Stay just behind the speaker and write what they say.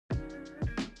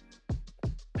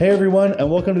Hey everyone, and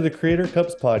welcome to the Creator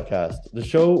Cups podcast, the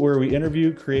show where we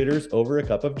interview creators over a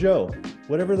cup of Joe.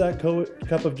 Whatever that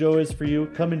cup of Joe is for you,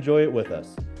 come enjoy it with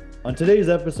us. On today's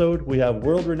episode, we have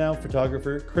world-renowned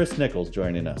photographer Chris Nicholls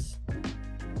joining us.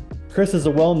 Chris is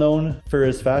well known for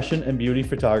his fashion and beauty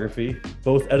photography,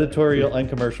 both editorial and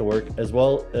commercial work, as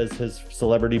well as his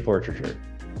celebrity portraiture.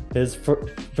 His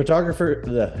photogenic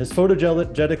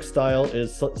style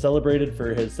is celebrated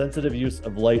for his sensitive use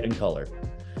of light and color.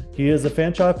 He is a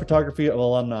Fanshawe Photography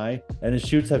alumni, and his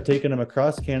shoots have taken him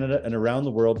across Canada and around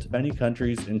the world to many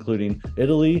countries, including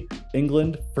Italy,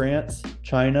 England, France,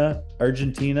 China,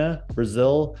 Argentina,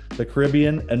 Brazil, the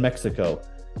Caribbean, and Mexico.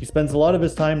 He spends a lot of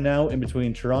his time now in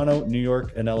between Toronto, New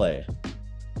York, and LA.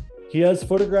 He has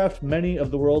photographed many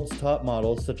of the world's top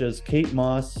models, such as Kate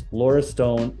Moss, Laura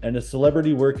Stone, and his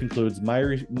celebrity work includes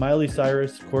Miley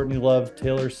Cyrus, Courtney Love,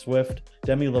 Taylor Swift,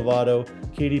 Demi Lovato,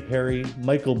 Katy Perry,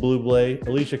 Michael Bublé,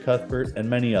 Alicia Cuthbert, and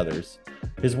many others.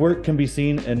 His work can be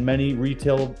seen in many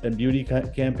retail and beauty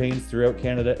campaigns throughout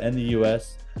Canada and the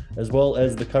US, as well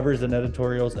as the covers and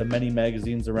editorials of many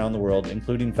magazines around the world,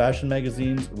 including fashion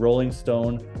magazines, Rolling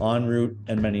Stone, En Route,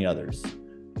 and many others.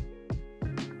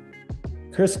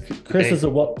 Chris is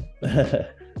a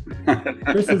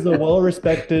Chris is a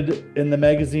well-respected in the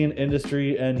magazine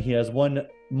industry, and he has won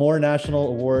more national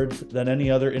awards than any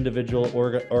other individual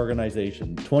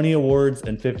organization. 20 awards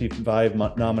and 55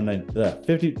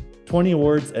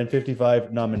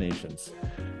 nominations.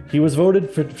 He was voted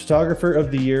Photographer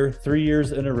of the Year 3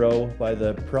 years in a row by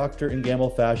the Procter & Gamble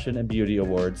Fashion and Beauty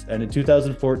Awards, and in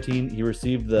 2014 he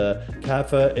received the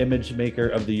CAFA Image Maker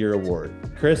of the Year award.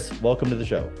 Chris, welcome to the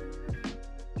show.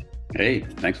 Hey,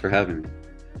 thanks for having me.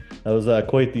 That was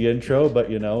quite the intro, but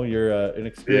you're an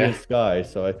experienced guy,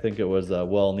 so I think it was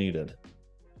well needed.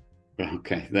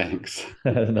 Okay, thanks.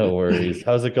 No worries.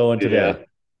 How's it going today? Yeah,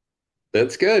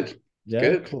 that's good.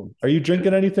 Good. Cool. Are you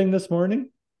drinking anything this morning?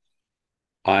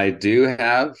 I do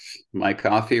have my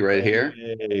coffee right here.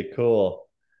 Hey, cool.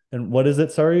 And what is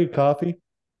it? Sorry, coffee?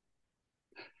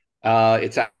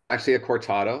 It's actually a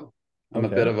cortado. I'm a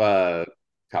bit of a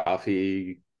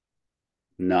coffee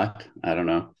nut. I don't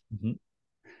know. Mm-hmm.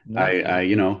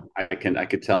 I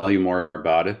could tell you more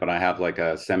about it, but I have like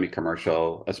a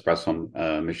semi-commercial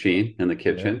espresso machine in the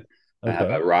kitchen. Okay. I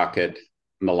have a Rocket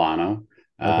Milano,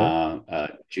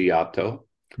 Giotto,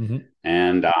 mm-hmm.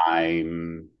 and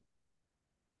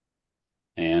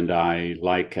I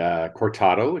like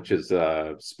cortado, which is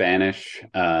a Spanish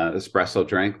espresso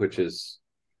drink, which is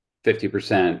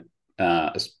 50%,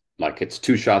 like it's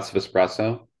 2 shots of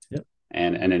espresso. Yep.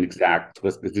 And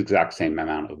with the exact same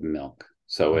amount of milk.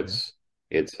 So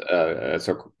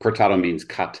so cortado means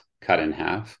cut in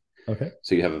half. Okay.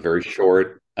 So you have a very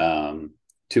short 2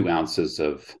 ounces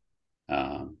of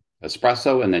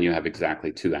espresso, and then you have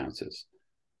exactly 2 ounces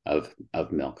of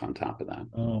milk on top of that.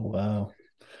 Oh, wow.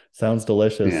 Sounds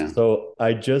delicious. Yeah. So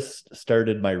I just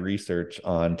started my research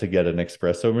to get an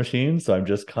espresso machine. So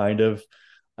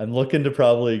I'm looking to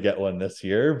probably get one this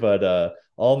year, but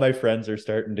all my friends are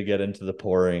starting to get into the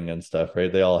pouring and stuff,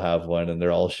 right? They all have one and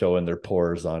they're all showing their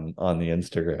pours on the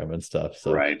Instagram and stuff.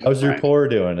 So how's your pour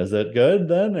doing? Is it good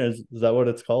then? Is that what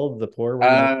it's called? The pour?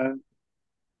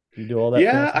 You do all that?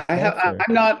 Yeah, I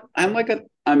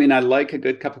like a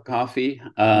good cup of coffee.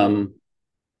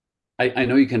 I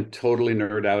know you can totally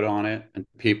nerd out on it, and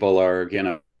people are,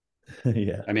 yeah.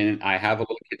 I mean, I have a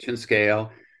little kitchen scale.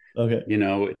 Okay.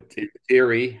 In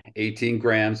theory, 18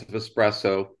 grams of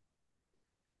espresso,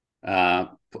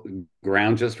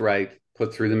 ground just right,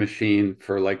 put through the machine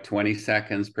for like 20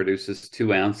 seconds, produces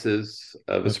 2 ounces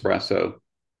of espresso,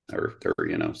 or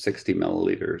 60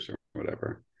 milliliters or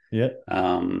whatever. Yeah.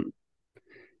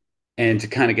 And to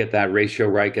kind of get that ratio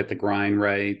right, get the grind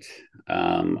right.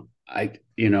 I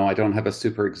don't have a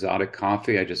super exotic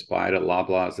coffee. I just buy it at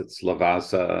Loblaws. It's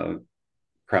Lavazza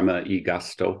Crema e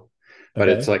Gusto. But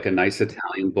it's like a nice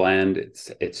Italian blend.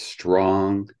 It's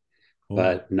strong,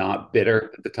 but not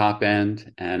bitter at the top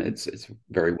end, and it's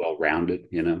very well rounded.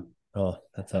 Oh,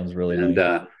 that sounds really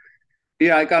nice.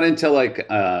 I got into like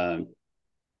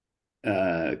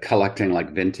collecting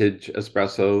like vintage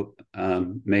espresso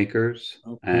makers,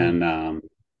 and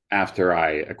after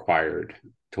I acquired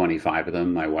 25 of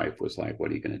them, my wife was like,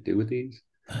 "What are you going to do with these?"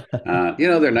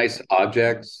 They're nice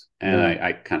objects, and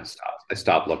I kind of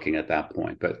stopped looking at that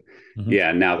point. But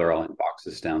now they're all in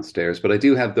boxes downstairs. But I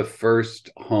do have the first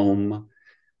home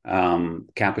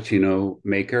cappuccino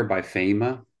maker by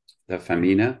Fama, the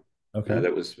Famina.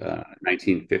 That was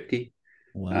 1950.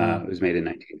 Wow. It was made in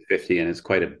 1950, and it's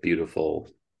quite a beautiful.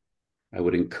 I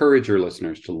would encourage your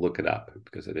listeners to look it up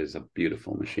because it is a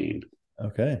beautiful machine.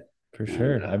 Okay, for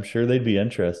sure. I'm sure they'd be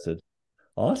interested.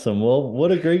 Awesome. Well,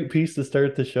 what a great piece to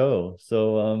start the show.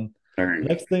 So, There you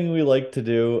next thing we like to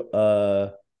do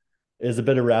is a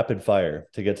bit of rapid fire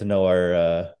to get to know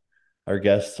our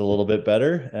guests a little bit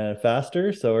better and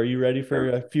faster. So, are you ready for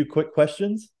go. a few quick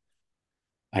questions?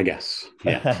 I guess.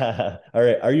 All Yeah.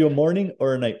 right. Are you a morning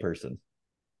or a night person?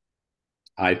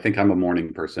 I think I'm a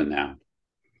morning person now.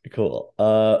 Cool.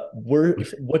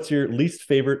 What's your least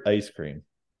favorite ice cream?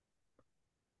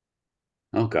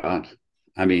 Oh God.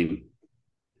 I mean,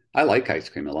 I like ice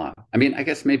cream a lot. I mean, I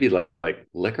guess maybe like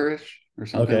licorice or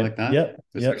something Okay. like that. Yep.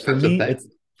 Is there Yep. For such a me, thing?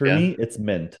 Yeah. it's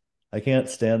mint. I can't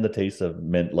stand the taste of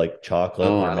mint, like chocolate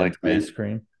Oh, or I like mint ice mint.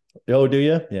 cream. Oh, do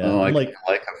you? Yeah. Oh, I'm I like,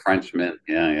 like a French mint.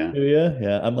 Yeah, yeah. do you?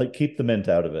 Yeah. I'm like, keep the mint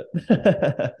out of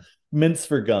it. Mints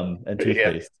for gum and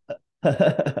Yeah. toothpaste.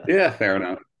 Yeah, fair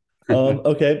enough.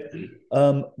 Okay.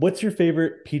 What's your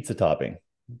favorite pizza topping?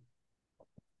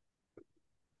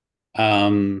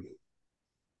 um,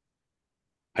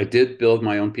 I did build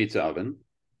my own pizza oven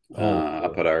Oh,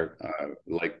 up cool. at our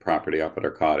lake property, up at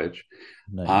our cottage.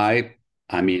 Nice. I,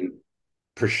 I mean,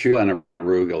 prosciutto and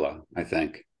arugula, I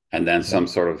think, and then Okay. some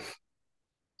sort of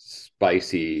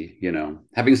spicy.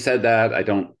 Having said that, I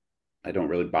don't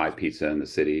really buy pizza in the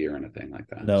city or anything like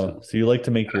that. No. So So you like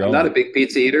to make your I'm not a own? big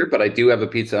pizza eater, but I do have a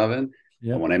pizza oven,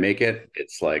 and Yep. when I make it,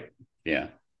 it's like, yeah,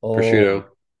 Oh, prosciutto,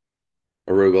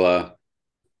 arugula,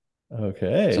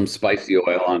 some okay. spicy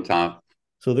oil on top.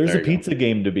 So there's a There you go. pizza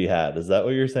game to be had. Is that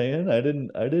what you're saying? I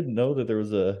didn't know that there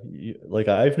was like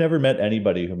I've never met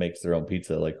anybody who makes their own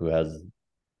pizza, like who has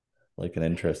like an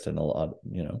interest in a lot.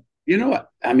 You know what?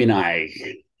 I mean,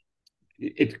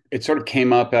 it sort of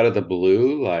came up out of the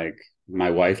blue. Like my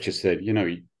wife just said,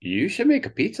 you should make a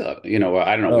pizza. I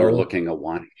don't know. We were Oh, looking at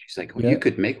one. She's like, well, you yeah,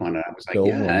 could make one. And I was like, build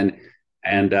yeah. one.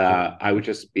 And I was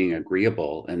just being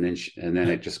agreeable. And then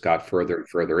it just got further and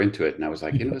further into it. And I was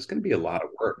like, Yeah. it's going to be a lot of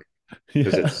work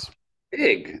because Yeah. it's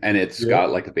big and it's Yeah.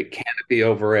 got like a big canopy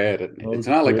over it. And Oh, it's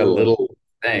not like a cool. little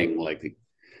thing.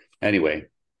 Anyway,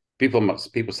 people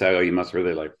say, oh, you must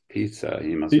really like pizza.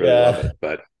 You must really love Yeah. it.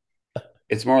 But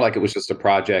it's more like it was just a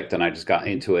project and I just got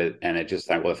into it and it just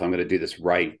thought, well, if I'm going to do this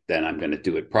right, then I'm going to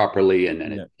do it properly. And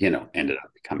then it, Yeah. ended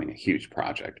up becoming a huge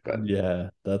project, but Yeah,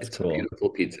 that's it's a cool. beautiful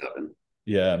pizza oven.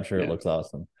 Yeah, I'm sure it Yeah. looks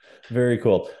awesome. Very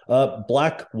cool.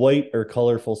 Black, white, or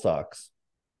colorful socks?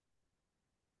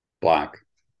 Black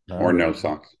All or no right.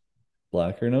 socks.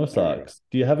 Black or no There you go. socks.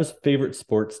 Do you have a favorite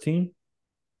sports team?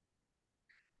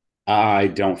 I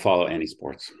don't follow any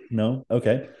sports. No?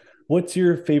 Okay. What's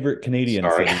your favorite Canadian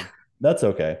Sorry. city? That's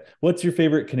okay. What's your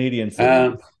favorite Canadian city?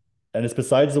 Um, And it's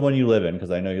besides the one you live in,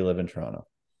 because I know you live in Toronto.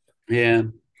 yeah,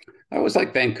 I was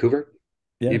like Vancouver,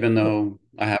 Yeah. even Oh, though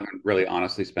I haven't really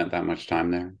honestly spent that much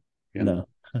time there. You know? no.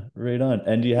 Right on.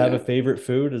 And do you have a Yeah. favorite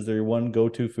food? Is there one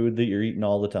go-to food that you're eating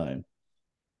all the time?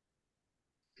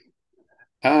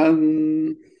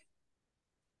 Um,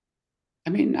 I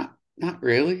mean, not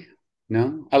really.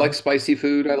 No, I like No? spicy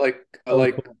food. I like Oh,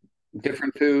 cool.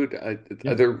 different food.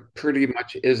 Yeah. There pretty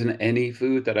much isn't any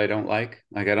food that I don't like.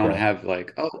 Like I don't Yeah. have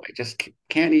like, oh, I just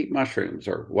can't eat mushrooms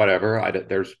or whatever.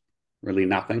 There's really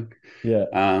nothing. Yeah.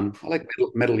 I like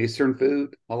Middle Eastern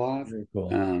food a lot. Very cool.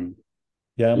 Um,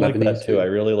 Yeah, I'm like that Lebanese too. I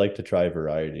food. really like to try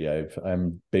variety.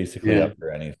 I'm basically Yeah. up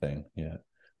for anything. Yeah.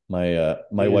 My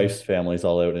Yeah. wife's family's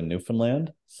all out in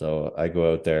Newfoundland, so I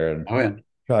go out there and Oh yeah.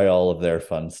 try all of their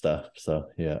fun stuff. So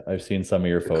yeah, I've seen some of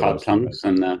your The cod photos. tongues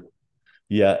and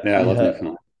Yeah, yeah, I love yeah,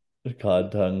 Newfoundland.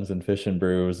 cod tongues and fish and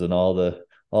brews and all the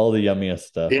yummiest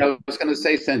stuff. Yeah, I was going to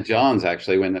say St. John's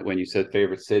actually when you said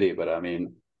favorite city, but I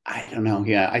mean, I don't know.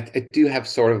 Yeah, I do have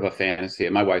sort of a fantasy.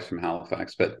 My wife's from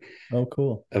Halifax, but Oh,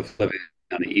 cool. of living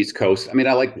on the East Coast. I mean,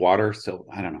 I like water, so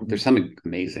I don't know. Mhm. There's something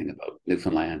amazing about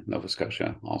Newfoundland, Nova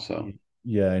Scotia. Also,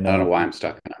 Yeah, I I don't know know. why I'm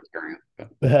stuck in Ontario, but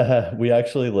We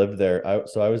actually lived there.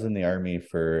 So I was in the army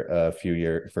for a few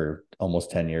years, for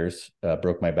almost 10 years.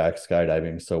 Broke my back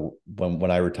skydiving. So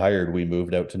when I retired, we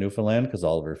moved out to Newfoundland because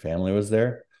all of her family was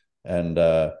there. And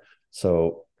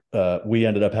we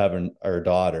ended up having our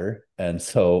daughter. And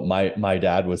so my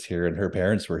dad was here and her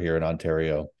parents were here in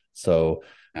Ontario. So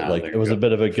like there it you was a go.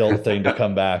 bit of a guilt thing to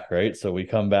come back, right? So we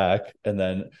come back and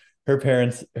then her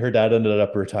dad ended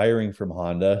up retiring from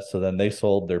Honda. So then they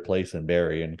sold their place in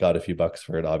Barrie and got a few bucks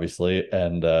for it, obviously.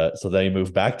 And so they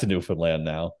moved back to Newfoundland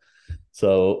now.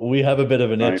 So we have a bit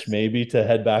of an itch Nice. maybe to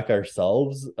head back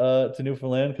ourselves to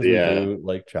Newfoundland because we Yeah, do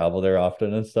like travel there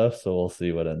often and stuff. So we'll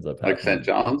see what ends up like St. happening.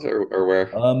 John's or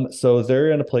where? So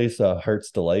they're in a place,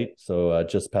 Heart's Delight. So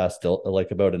just past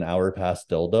like about an hour past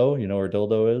Dildo. You know where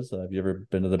Dildo is? Have you ever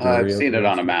been to the I've brewery out seen there it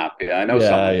and on a stuff? map. Yeah, I know Yeah,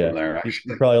 someone yeah. from there You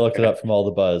actually. probably looked it Okay. up from all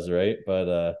the buzz, right?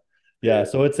 But Yeah,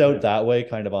 so it's out Yeah. that way,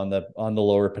 kind of on the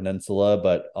lower peninsula,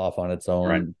 but off on its Right. own,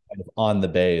 kind of on the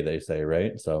bay, they say,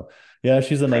 right? So yeah,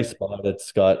 she's a nice Right. spot.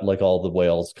 It's got like all the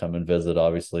whales come and visit,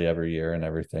 obviously, every year and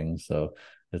everything. So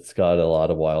it's got a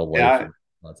lot of wildlife Yeah. and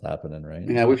what's happening, right?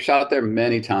 Yeah. We've shot there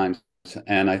many times.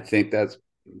 And I think that's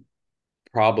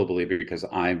probably because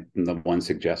I'm the one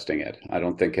suggesting it. I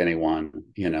don't think anyone,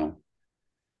 yeah,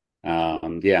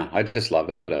 I just love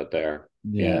it out there.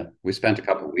 Yeah, Yeah. We spent a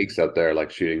couple of weeks out there,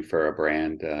 like shooting for a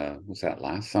brand. Was that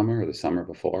last summer or the summer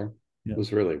before? It yeah.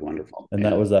 was really wonderful. And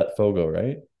that Yeah. was at Fogo,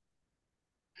 right?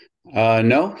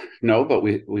 No, no, but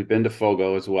we've been to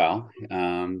Fogo as well,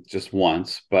 just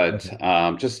once, but Okay.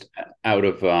 out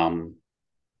of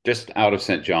just out of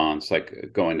St. John's, like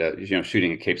going to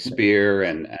shooting at Cape Yeah. Spear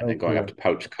and Oh, then going up to cool.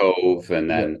 Pouch Cove and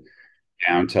Yeah. then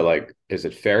down to like is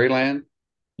it Fairyland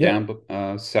Yeah.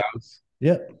 down south?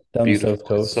 Yeah. Down the Beautiful.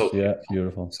 south It's so coast. Yeah, beautiful,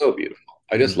 beautiful. so beautiful.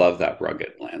 I just love that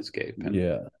rugged landscape and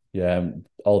Yeah. Yeah, and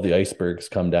all the icebergs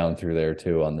come down through there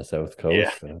too on the south yeah,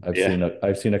 coast. yeah,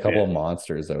 I've seen a couple yeah, of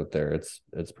monsters out there.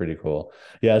 It's pretty cool.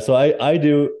 Yeah, so I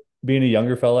do, being a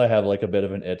younger fella, I have like a bit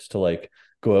of an itch to like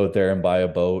go out there and buy a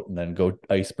boat and then go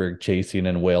iceberg chasing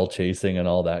and whale chasing and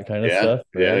all that kind of yeah, stuff,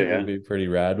 yeah, right? It'd yeah. be pretty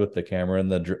rad with the camera and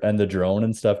the drone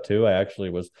and stuff too. I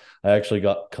actually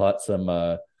got caught some,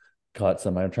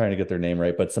 I'm trying to get their name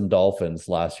right, but some dolphins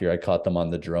last year. I caught them on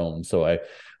the drone. So I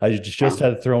just Wow.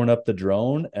 had thrown up the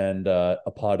drone, and a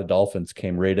pod of dolphins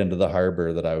came right into the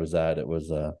harbor that I was at. It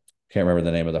was can't remember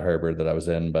the name of the harbor that I was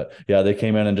in, but yeah, they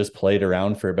came in and just played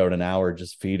around for about an hour,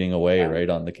 just feeding away Wow. right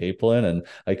on the capelin. And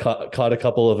I caught a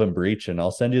couple of them breaching.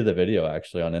 I'll send you the video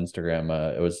actually on Instagram.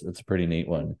 It's a pretty neat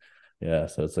one. Yeah,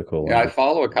 so it's a cool Yeah, one I to.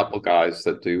 follow a couple guys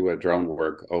that do drone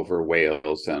work over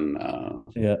whales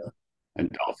Yeah, and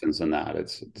dolphins and that.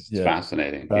 It's yeah,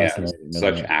 fascinating. Yeah, it's fascinating, isn't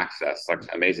such it? access, such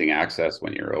amazing access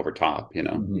when you're over top.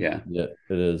 Yeah, Yeah,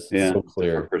 it is yeah, so different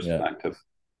clear. Yeah. perspective.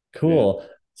 Yeah. Cool.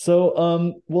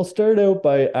 So, we'll start out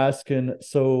by asking,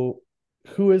 so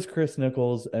who is Chris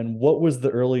Nicholls and what was the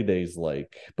early days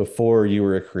like before you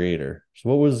were a creator? So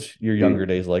what was your younger Hmm.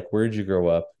 days like? Where did you grow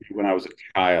up? When I was a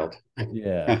child.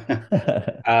 Yeah.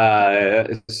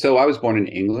 So I was born in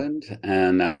England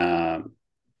and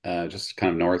just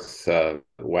kind of north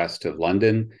west of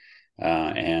London.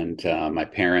 And my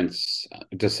parents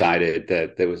decided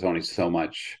that there was only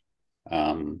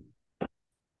um,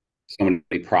 so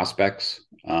many prospects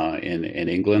in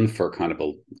England for kind of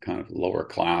lower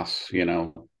class,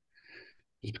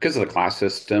 just because of the class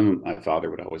system. My father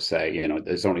would always say,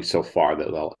 there's only so far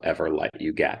that they'll ever let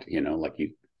you get, like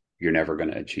you're never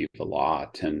going to achieve a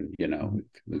lot. And Mhm.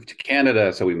 moved to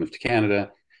Canada, so we moved to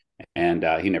Canada, and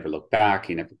he never looked back.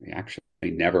 He actually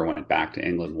never went back to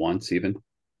England once, even.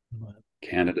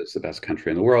 Canada's the best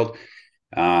country in the world.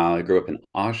 I grew up in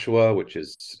Oshawa, which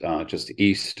is just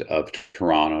east of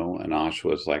Toronto, and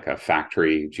Oshawa is like a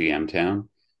factory GM town,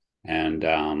 and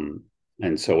um,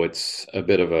 and so it's a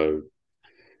bit of a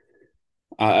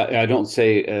I don't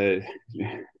say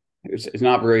it's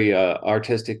not very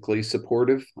artistically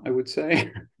supportive, I would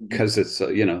say, Mhm. because it's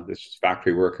just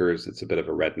factory workers. It's a bit of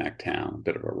a redneck town, a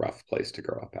bit of a rough place to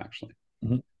grow up, actually.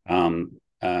 Mhm.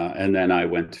 And then I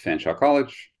went to Fanshawe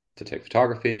College to take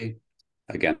photography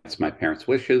against my parents'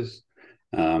 wishes.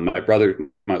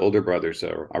 My older brother's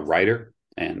a writer,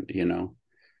 and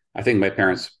I think my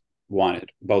parents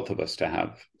wanted both of us to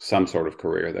have some sort of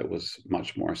career that was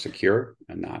much more secure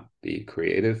and not be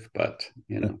creative. But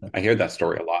I hear that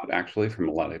story a lot actually from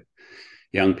a lot of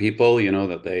young people.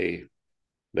 That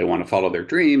they want to follow their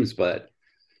dreams, but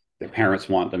their parents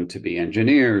want them to be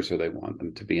engineers or they want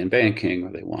them to be in banking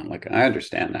or they want like I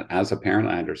understand that as a parent.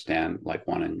 I understand like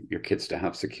wanting your kids to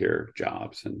have secure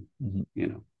jobs and Mhm. you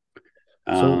know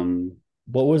So um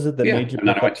what was it that yeah. made you And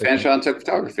then pick I went up to the camera? Fanshawe and took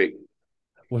photography.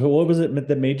 What was it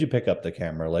that made you pick up the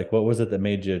camera? Like, what was it that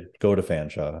made you go to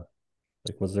Fanshawe?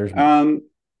 Like, was there? um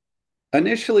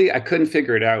Initially, I couldn't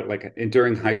figure it out. Like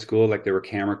during high school, like there were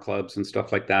camera clubs and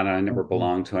stuff like that, and I never Okay.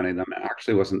 belonged to any of them. I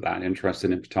actually wasn't that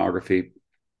interested in photography.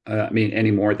 I mean,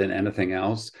 any more than anything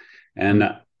else. And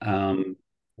Mhm. um,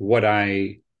 what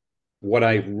I what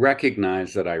I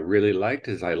recognized that I really liked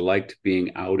is I liked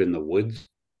being out in the woods,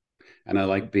 and I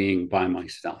like being by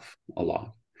myself a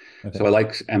lot. Okay. So I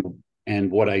like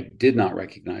and what I did not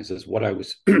recognize is what I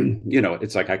was,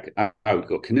 it's like I would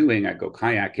go canoeing, I go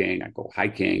kayaking, I go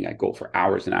hiking, I go for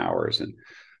hours and hours, and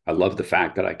I love the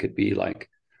fact that I could be like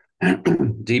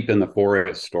deep in the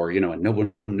forest, or and no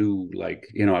one knew, like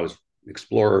I was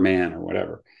explorer man or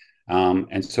whatever.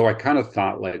 And so I kind of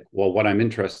thought like, well, what I'm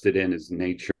interested in is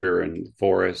nature and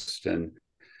forest, and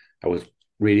I was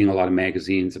reading a lot of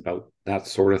magazines about that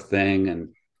sort of thing, and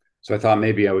So I thought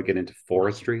maybe I would get into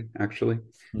forestry actually,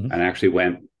 Hmm. and actually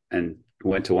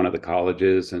went to one of the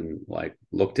colleges and like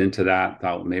looked into that.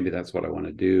 Thought maybe that's what I want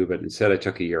to do, but instead I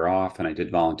took a year off and I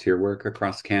did volunteer work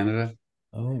across Canada.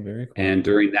 Oh, very cool. And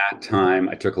during that time,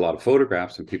 I took a lot of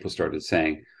photographs, and people started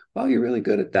saying, "Well, you're really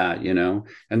good at that, you know."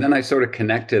 And then I sort of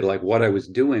connected like what I was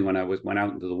doing when I went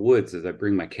out into the woods. Is I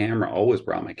bring my camera, always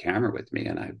brought my camera with me,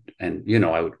 and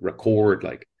I would record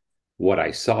like what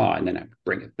I saw, and then I'd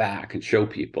bring it back and show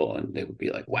people, and they would be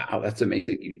like, "Wow, that's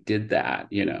amazing, you did that,"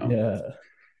 you know. Yeah.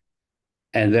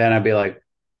 And then I'd be like,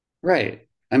 right,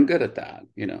 I'm good at that,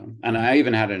 you know. And I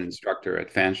even had an instructor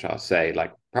at Fanshawe say,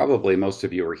 like, probably most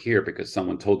of you are here because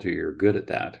someone told you you're good at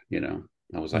that, you know.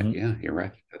 I was like, Hmm. yeah, you're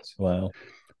right. That's Wow.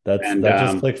 That's and that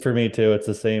just clicked for me too. It's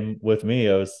the same with me.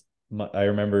 I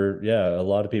remember, yeah, a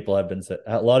lot of people have been said,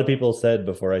 a lot of people said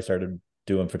before I started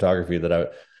doing photography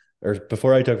that or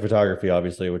before I took photography,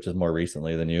 obviously, which is more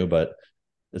recently than you, but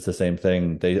it's the same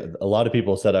thing. A lot of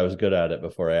people said I was good at it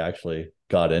before I actually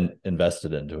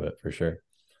invested into it for sure.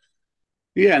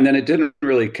 yeah, and then it didn't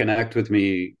really connect with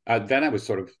me. Then I was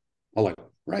sort of like,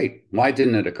 right, why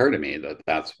didn't it occur to me that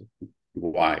that's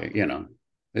why, you know?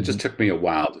 It just Hmm. took me a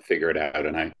while to figure it out,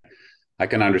 and I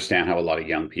can understand how a lot of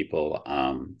young people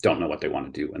don't know what they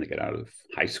want to do when they get out of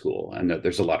high school, and that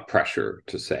there's a lot of pressure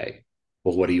to say,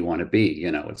 "Well, what do you want to be?"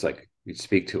 You know, it's like you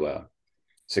speak to a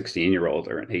 16-year-old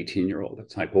or an 18-year-old.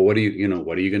 It's like, "Well, what are you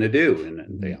going to do?" And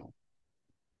then they Hmm. all,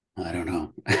 I don't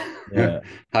know. Yeah.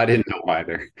 I didn't know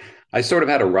either. I sort of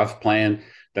had a rough plan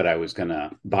that I was going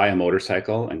to buy a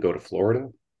motorcycle and go to Florida.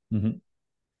 Hmm.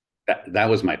 That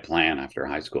was my plan after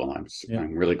high school. Yeah.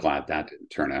 I'm really glad that didn't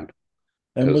turn out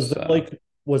And because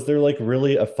was there like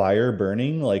really a fire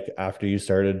burning like after you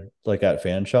started like at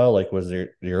Fanshawe? Like was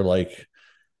there you're like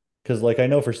because like I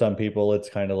know for some people it's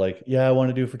kind of like, yeah, I want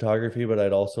to do photography, but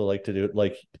I'd also like to do it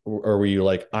like or were you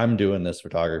like, I'm doing this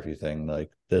photography thing,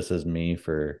 like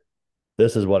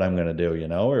this is what I'm gonna do, you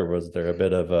know? Or was there a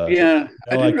bit of a yeah,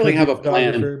 I no, I didn't really could be have a a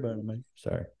plan. photographer, but I'm like,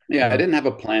 sorry. Yeah, I No. didn't have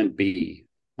a plan B.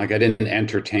 Like I didn't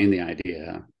entertain the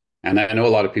idea. And I know a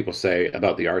lot of people say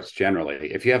about the arts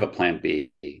generally, if you have a plan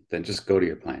B, then just go to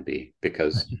your plan B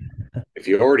because if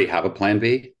you already have a plan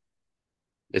B,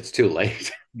 it's too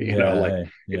late. You know, Yeah, like hey,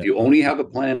 if yeah. you only have a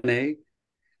plan A,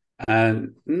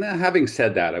 and having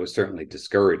said that, I was certainly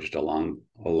discouraged along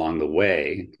the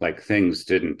way. Like things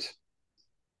didn't,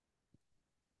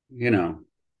 you know,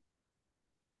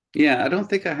 yeah, I don't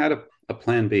think I had a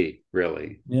plan B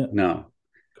really. Yeah, No.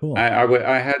 cool.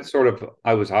 I had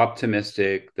I was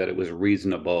optimistic that it was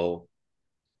reasonable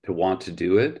to want to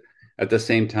do it. At the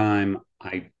same time,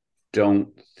 I don't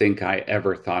think I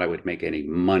ever thought I would make any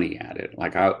money at it.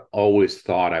 Like I always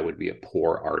thought I would be a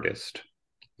poor artist,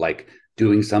 like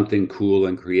doing something cool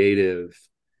and creative,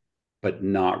 but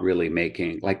not really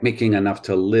making enough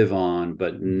to live on,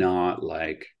 but Mhm. not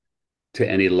like to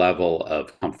any level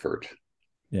of comfort.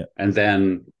 Yeah. And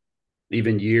then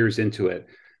even years into it,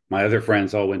 my other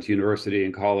friends all went to university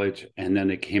and college, and then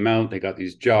they came out, they got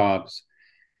these jobs,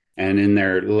 and in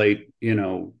their late,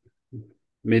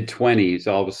 mid 20s,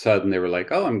 all of a sudden they were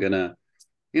like, "Oh, I'm gonna,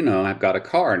 I've got a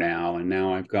car now, and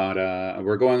now I've got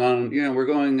we're going on, we're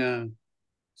going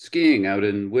skiing out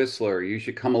in Whistler. You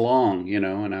should come along,"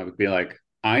 and I would be like,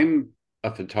 "I'm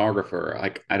a photographer.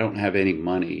 Like, I don't have any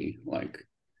money. Like,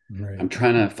 I'm Right.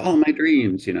 trying to follow my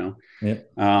dreams." Yeah.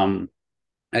 Um,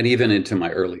 and even into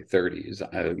my early 30s,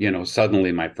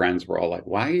 suddenly my friends were all like,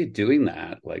 "Why are you doing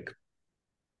that? Like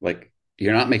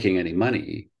you're not making any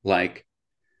money. Like,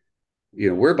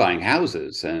 we're buying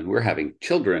houses and we're having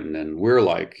children and we're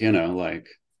like,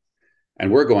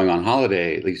 and we're going on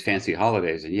holiday, these fancy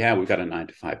holidays. And yeah, we've got a 9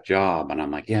 to 5 job." And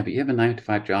I'm like, "Yeah, but you have a 9 to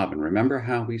 5 job. And remember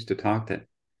how we used to talk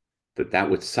that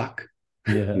would suck?"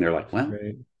 And Yeah. they're like, "Well,"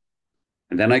 Right.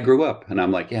 and then I grew up and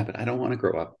I'm like, "Yeah, but I don't want to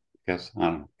grow up because I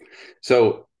don't know."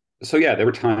 So, so yeah, there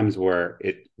were times where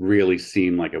it really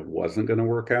seemed like it wasn't going to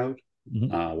work out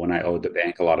Mhm. when I owed the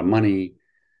bank a lot of money.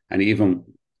 And even,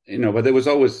 but there was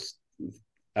always,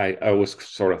 I always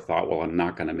sort of thought, well, I'm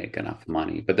not going to make enough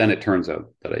money. But then it turns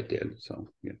out that I did. So,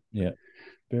 yeah. Yeah.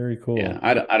 Very Yeah. cool.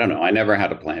 I don't know. I never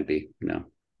had a plan B. No.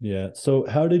 Yeah. So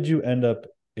how did you end up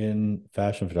in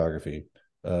fashion photography?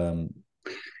 Um,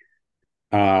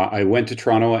 I went to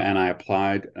Toronto and I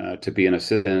applied to be an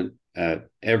assistant at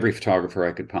every photographer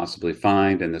I could possibly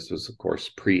find. And this was, of course,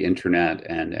 pre-internet.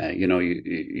 And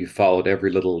you followed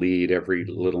every little lead, every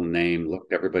Mhm. little name,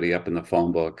 looked everybody up in the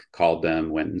phone book, called them,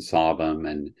 went and saw them,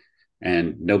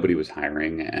 and nobody was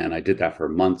hiring. And I did that for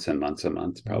months and months and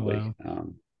months, Oh probably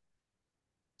wow.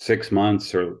 6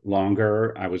 months or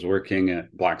longer. I was working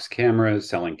at Black's Cameras,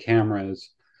 selling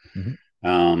cameras. Mhm.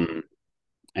 Um,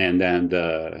 And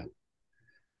then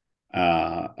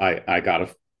I got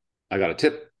a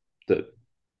tip that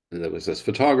there was this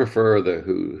photographer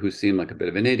who seemed like a bit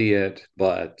of an idiot,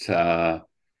 but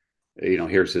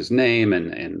here's his name,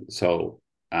 and so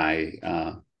I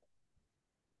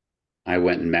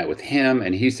went and met with him,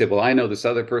 and he said, "Well, I know this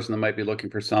other person that might be looking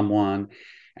for someone,"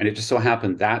 and it just so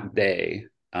happened that day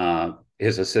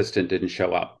his assistant didn't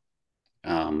show up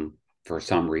for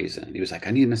some reason. He was like,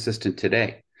 "I need an assistant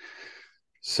today."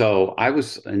 So I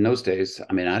was in those days,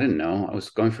 I mean, I didn't know. I was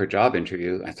going for a job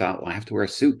interview. I thought, well, I have to wear a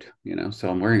suit, so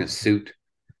I'm wearing a suit,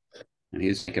 and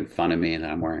he's making fun of me that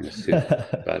I'm wearing a suit.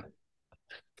 But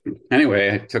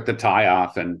anyway, I took the tie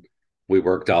off and we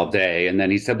worked all day. And then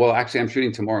he said, well, actually, I'm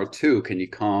shooting tomorrow too. Can you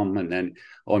come? And then,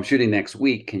 oh, I'm shooting next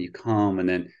week. Can you come? And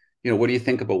then, what do you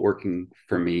think about working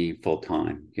for me full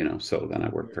time? So then I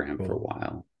worked for him for a Cool.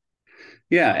 while.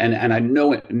 Yeah. And I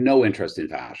know no interest in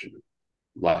fashion.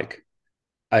 Like,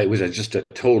 it was just a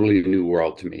totally new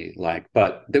world to me. Like,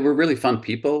 but they were really fun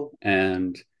people,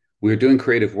 and we were doing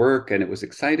creative work, and it was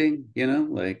exciting.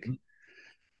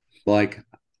 Like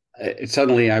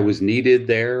suddenly I was needed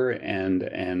there, and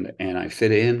I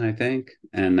fit in, I think,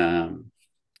 and I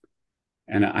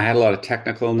had a lot of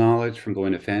technical knowledge from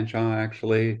going to Fanshawe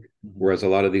actually, Mhm. whereas a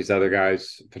lot of these other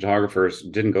guys, photographers,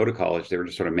 didn't go to college. They were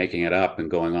just sort of making it up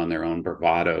and going on their own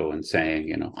bravado and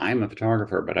saying, I'm a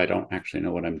photographer, but I don't actually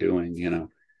know what I'm doing.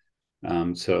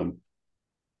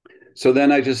 So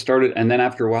then I just started, and then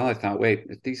after a while, I thought, wait,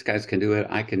 if these guys can do it,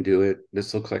 I can do it.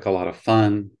 This looks like a lot of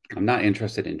fun. I'm not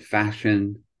interested in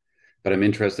fashion, but I'm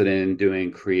interested in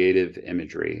doing creative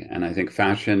imagery. And I think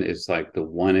fashion is like the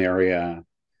one area.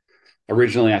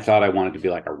 Originally, I thought I wanted to be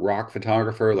like a rock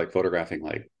photographer, like photographing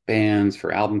like bands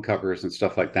for album covers and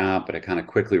stuff like that. But I kind of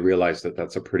quickly realized that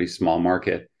that's a pretty small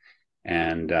market.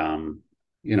 And,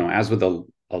 as with a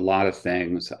lot of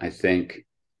things, I think,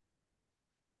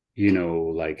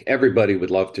 like everybody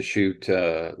would love to shoot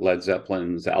Led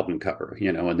Zeppelin's album cover,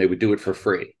 and they would do it for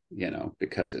free,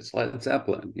 because it's Led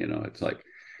Zeppelin, it's like,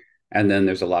 and then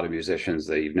there's a lot of musicians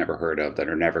that you've never heard of that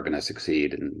are never going to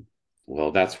succeed. And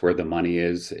well, that's where the money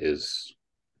is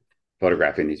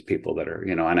photographing these people that are,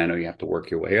 and I know you have to work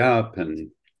your way up.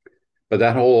 But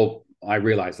I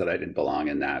realized that I didn't belong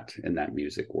in that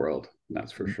music world.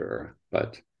 That's for sure.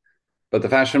 But the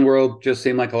fashion world just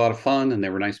seemed like a lot of fun, and they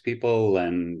were nice people,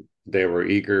 and they were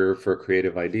eager for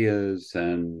creative ideas.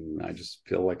 And I just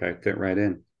feel like I fit right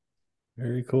in.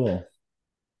 Very cool.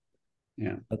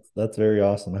 Yeah. That's very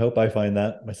awesome. I hope I find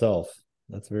that myself.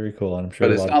 That's very cool. And I'm sure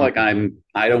But a it's lot of not like people do.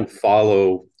 I don't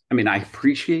follow, I mean, I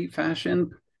appreciate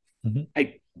fashion. Mhm.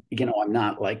 I, I'm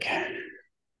not like, I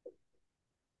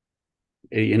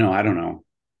don't know.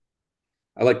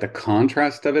 I like the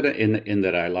contrast of it in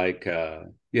that I like, I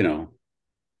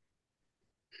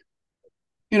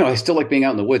still like being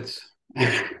out in the woods.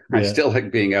 I Yeah. still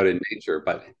like being out in nature,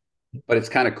 but it's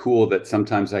kind of cool that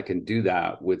sometimes I can do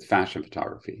that with fashion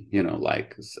photography.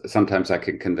 Like sometimes I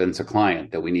can convince a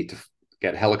client that we need to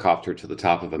get a helicopter to the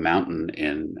top of a mountain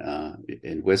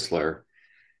in Whistler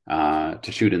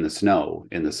to shoot in the snow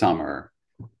in the summer,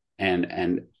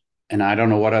 and I don't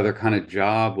know what other kind of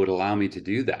job would allow me to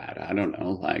do that. I don't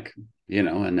know, like,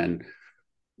 and then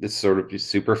it's sort of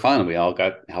super fun. We all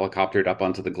got helicoptered up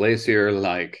onto the glacier,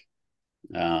 like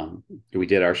we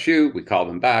did our shoot, we called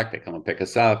them back, they come and pick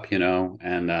us up,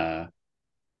 and I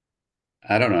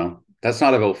don't know. That's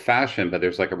not about fashion, but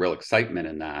there's like a real excitement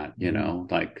in that,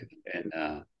 Mhm. like,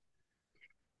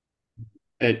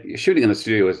 and shooting in the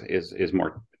studio is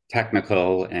more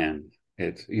technical, and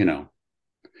it's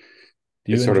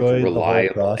Do you it's sort of enjoy the whole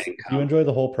reliable process? Do you income. enjoy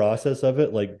the whole process of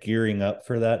it, like gearing up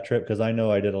for that trip? Because I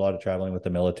know I did a lot of traveling with the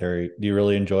military. Do you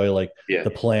really enjoy like Yeah. the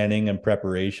planning and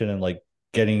preparation and like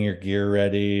getting your gear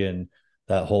ready and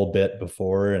that whole bit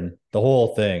before and the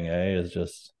whole thing, is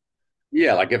just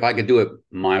Yeah, like if I could do it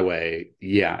my way,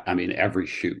 yeah, I mean every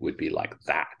shoot would be like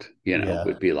that, yeah,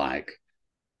 would be almost like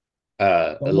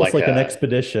like an a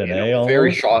expedition, a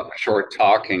very almost. short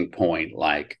talking point,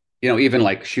 like, even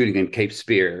like shooting in Cape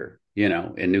Spear,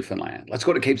 in Newfoundland. Let's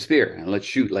go to Cape Spear and let's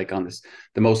shoot like on this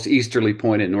the most easterly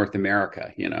point in North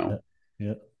America, Yeah,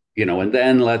 yeah. and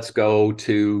then let's go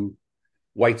to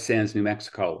White Sands, New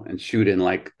Mexico, and shoot in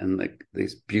like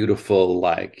these beautiful,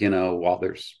 like, while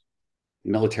there's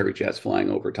military jets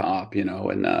flying over top,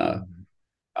 Mhm.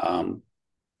 um,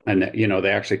 and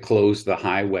they actually closed the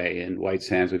highway in White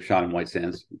Sands. We've shot in White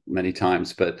Sands many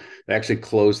times, but they actually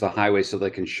closed the highway so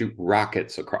they can shoot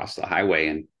rockets across the highway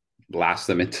and blast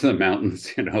them into the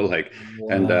mountains. Like,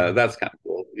 and Wow. that's kind of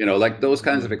cool. Like those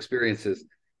kinds of Mhm. experiences.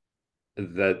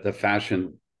 The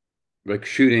fashion like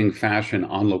shooting fashion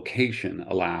on location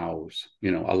allows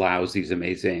these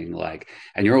amazing, like,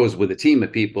 and you're always with a team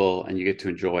of people and you get to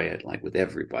enjoy it like with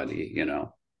everybody, Yeah.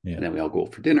 and then we all go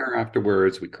for dinner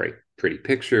afterwards. We create pretty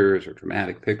pictures or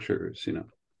dramatic pictures.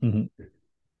 Hmm.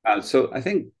 So I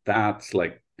think that's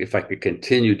like, if I could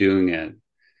continue doing it,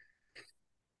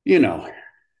 you know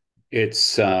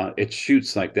it's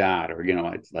shoots like that, or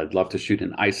I'd love to shoot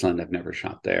in Iceland. I've never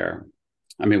shot there.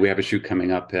 I mean, we have a shoot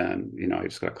coming up, and I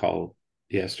just got a call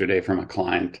yesterday from a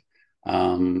client.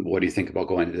 What do you think about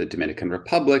going to the Dominican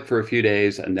Republic for a few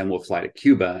days, and then we'll fly to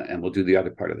Cuba and we'll do the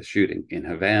other part of the shooting in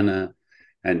Havana?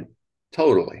 And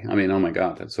totally, I mean, oh my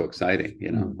God, that's so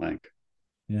exciting, like,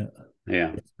 Yeah.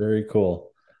 yeah. It's very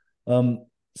cool.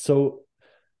 So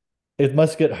it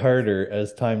must get harder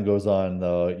as time goes on,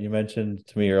 though. You mentioned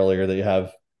to me earlier that you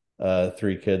have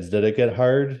three kids. Did it get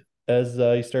hard as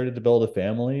you started to build a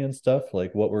family and stuff?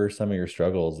 Like, what were some of your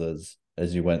struggles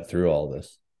as you went through all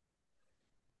this?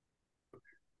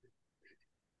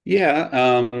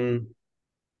 Yeah.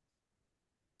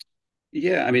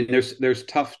 Yeah, I mean, there's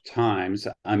tough times.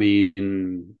 I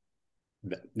mean,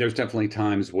 there's definitely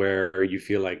times where you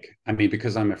feel like, I mean,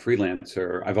 because I'm a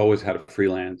freelancer, I've always had a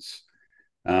freelance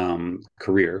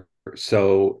career.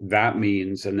 So that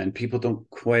means, and then people don't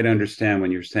quite understand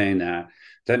when you're saying that,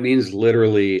 that means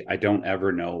literally I don't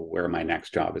ever know where my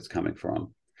next job is coming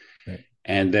from. Right.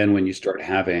 And then when you start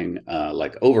having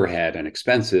like overhead and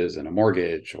expenses and a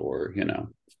mortgage, or,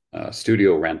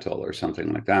 studio rental or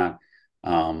something like that,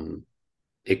 um,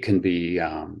 it can be,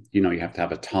 you have to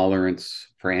have a tolerance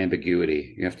for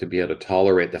ambiguity. You have to be able to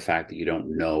tolerate the fact that you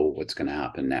don't know what's going to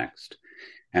happen next.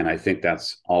 And I think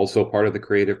that's also part of the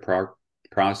creative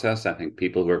process. I think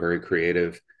people who are very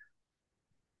creative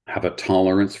have a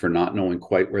tolerance for not knowing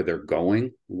quite where they're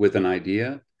going with an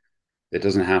idea. It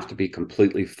doesn't have to be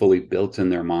completely fully built in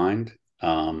their mind.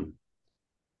 And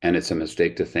it's a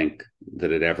mistake to think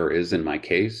that it ever is in my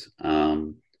case.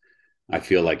 I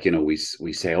feel like, we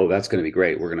say, oh, that's going to be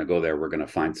great. We're going to go there. We're going to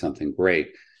find something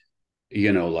great.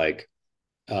 Like,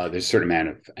 there's a certain amount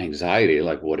of anxiety.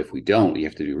 Like, what if we don't? You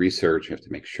have to do research. You have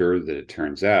to make sure that it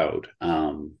turns out.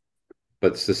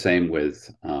 But it's the same with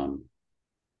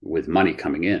money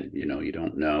coming in. You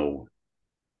don't know.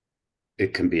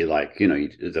 It can be like,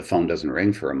 the phone doesn't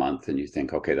ring for a month, and you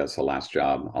think, okay, that's the last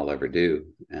job I'll ever do.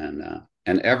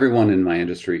 And everyone in my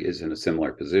industry is in a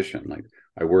similar position. Like,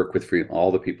 I work with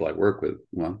all the people I work with.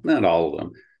 Well, not all of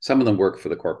them. Some of them work for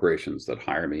the corporations that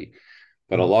hire me,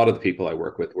 but a Mhm. lot of the people I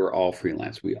work with, we're all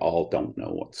freelance. We all don't know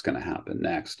what's going to happen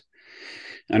next.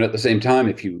 And at the same time,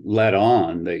 if you let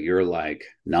on that you're like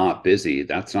not busy,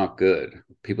 that's not good.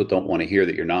 People don't want to hear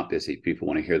that you're not busy. People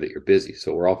want to hear that you're busy.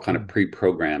 So we're all kind of Mhm.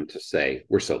 pre-programmed to say,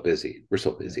 we're so busy. We're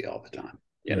so Yeah. busy all the time.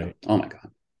 Right. Oh my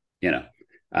God. You know,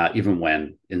 Even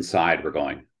when inside we're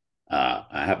going,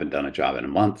 I haven't done a job in a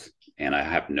month and I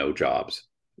have no jobs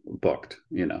booked.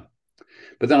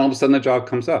 But then all of a sudden the job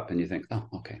comes up and you think, oh,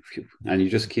 okay. Phew. And you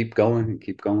just keep going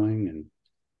and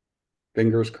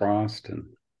fingers crossed. And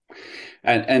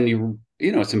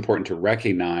it's important to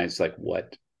recognize like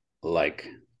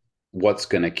what's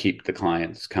going to keep the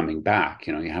clients coming back.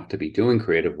 You have to be doing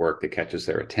creative work that catches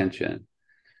their attention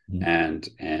Mhm.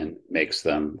 and makes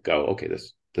them go, okay,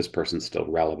 this person's still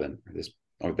relevant,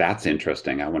 or that's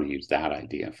interesting. I want to use that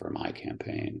idea for my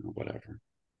campaign or whatever.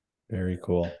 Very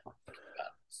cool.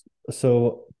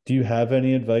 So, do you have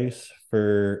any advice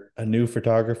for a new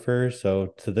photographer? So,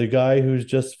 to the guy who's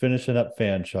just finishing up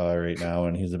Fanshawe right now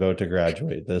and he's about to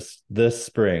graduate this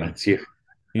spring, That's you.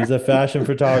 he's a fashion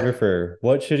photographer.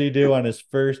 What should he do on his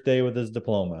first day with his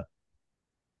diploma?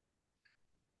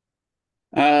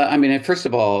 I mean, first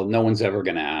of all, no one's ever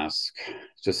going to ask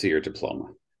to see your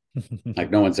diploma. Like,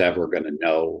 no one's ever going to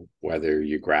know whether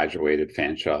you graduated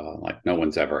Fanshawe. Like, no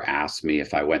one's ever asked me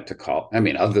if I went to college. I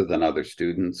mean, other than other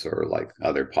students or like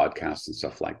other podcasts and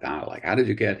stuff like that. Like, how did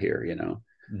you get here?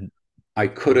 I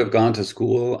could have gone to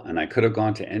school, and I could have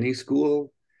gone to any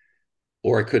school,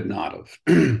 or I could not have.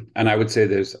 And I would say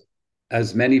there's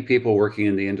as many people working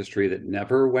in the industry that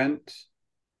never went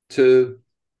to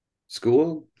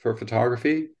school for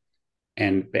photography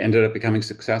and ended up becoming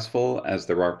successful as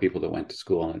there are people that went to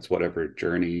school, and it's whatever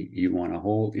journey you want to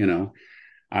hold.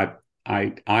 I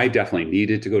I definitely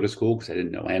needed to go to school because I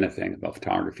didn't know anything about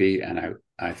photography, and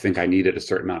I think I needed a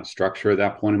certain amount of structure at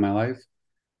that point in my life.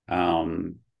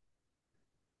 Um,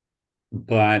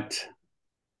 but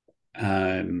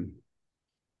um,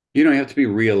 you have to be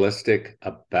realistic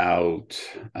about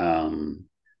um,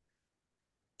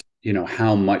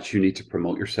 how much you need to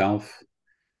promote yourself,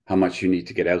 how much you need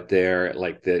to get out there,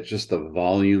 like the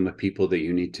volume of people that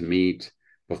you need to meet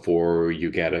before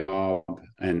you get a job.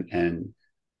 And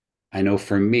I know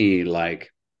for me,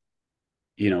 like,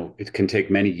 it can take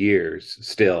many years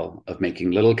still of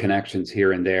making little connections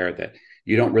here and there that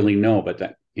you don't really know, but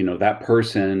that, that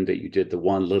person that you did the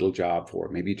one little job for,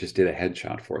 maybe you just did a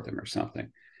headshot for them or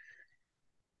something.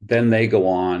 Then they go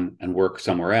on and work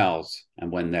somewhere else.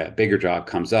 And when the bigger job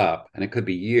comes up, and it could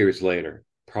be years later,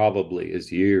 probably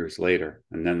is years later.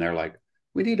 And then they're like,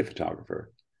 we need a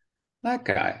photographer, that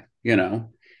guy, Yeah.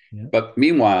 But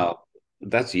meanwhile,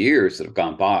 that's years that have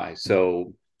gone by.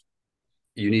 So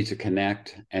you need to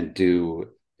connect and do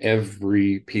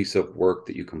every piece of work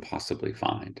that you can possibly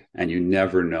find. And you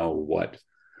never know what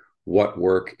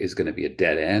work is going to be a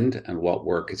dead end and what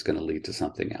work is going to lead to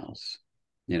something else,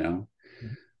 you know?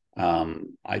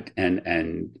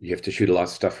 And you have to shoot a lot of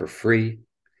stuff for free.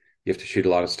 You have to shoot a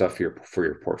lot of stuff for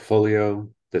your portfolio.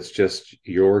 That's just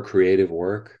your creative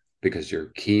work because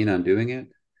you're keen on doing it.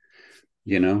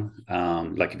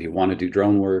 Like if you want to do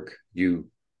drone work, you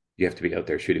have to be out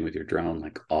there shooting with your drone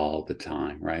like all the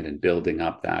time, right? And building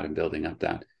up that and building up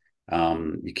that.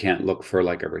 You can't look for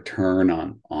like a return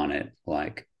on it.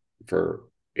 Like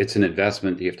it's an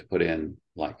investment you have to put in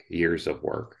like years of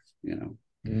work.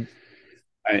 Mm-hmm.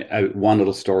 One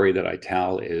little story that I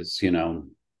tell is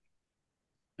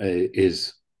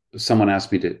someone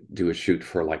asked me to do a shoot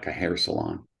for like a hair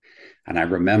salon, and I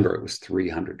remember it was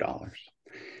 $300,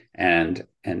 and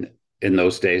in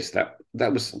those days that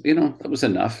was that was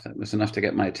enough. That was enough to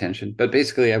get my attention. But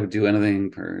basically, I would do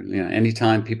anything for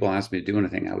anytime people asked me to do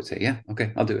anything, I would say, yeah,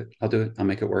 okay, I'll do it. I'll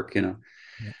make it work. Yeah.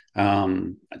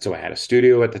 So I had a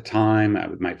studio at the time. I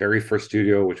was my very first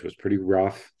studio, which was pretty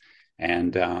rough.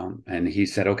 And he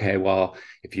said, okay, well,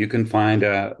 if you can find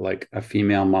a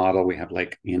female model, we have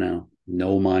like,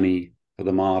 no money for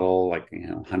the model, like,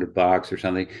 $100 or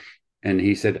something. And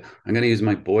he said, I'm going to use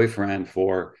my boyfriend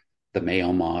for the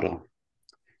male model.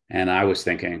 And I was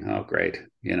thinking, oh, great.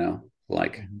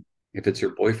 Like if it's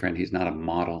your boyfriend, he's not a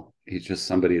model. He's just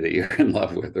somebody that you're in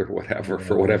love with or whatever.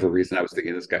 For whatever reason, I was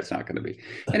thinking this guy's not going to be.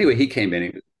 Anyway, he came in, he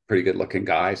was a pretty good looking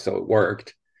guy. So it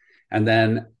worked. And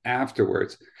then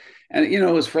afterwards, and it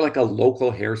was for like a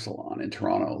local hair salon in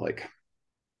Toronto. Like,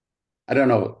 I don't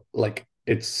know, like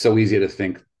it's so easy to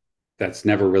think that's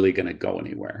never really going to go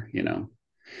anywhere.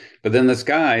 But then this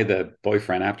guy, the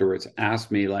boyfriend afterwards,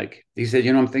 asked me, like, he said,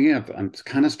 I'm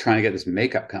kind of trying to get this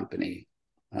makeup company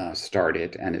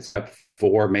started, and it's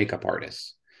for makeup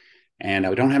artists. And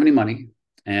I don't have any money.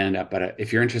 But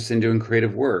if you're interested in doing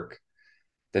creative work,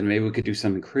 then maybe we could do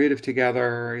something creative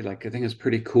together. Like, I think it's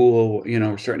pretty cool.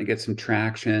 We're starting to get some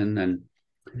traction.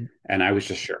 And I was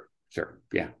just sure.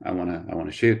 Yeah, I want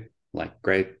to shoot. Like,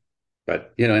 great.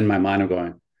 But, in my mind, I'm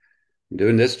going, I'm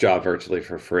doing this job virtually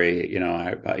for free.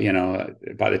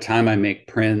 By the time I make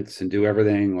prints and do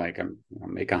everything, like I'll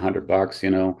make $100,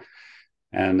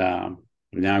 and now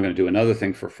I'm going to do another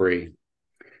thing for free.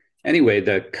 Anyway,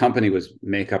 the company was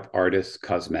Makeup Artists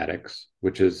Cosmetics,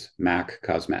 which is MAC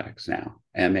Cosmetics now,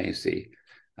 MAC.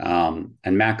 And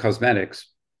MAC Cosmetics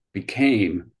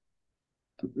became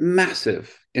a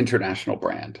massive international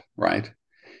brand, right?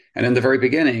 And in the very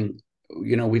beginning,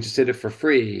 we just did it for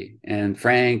free. And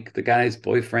Frank, the guy's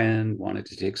boyfriend, wanted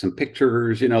to take some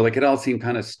pictures, like it all seemed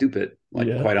kind of stupid, like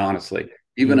quite honestly.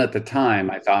 Even at the time,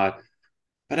 I thought,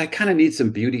 but I kind of need some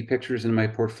beauty pictures in my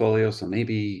portfolio. So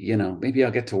maybe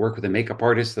I'll get to work with a makeup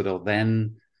artist that'll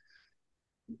then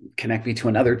connect me to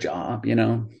another job,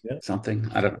 something.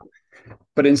 I don't know.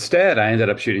 But instead, I ended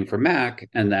up shooting for Mac,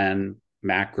 and then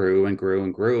Mac grew and grew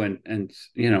and grew. And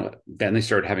then they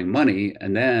started having money.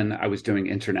 And then I was doing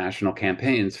international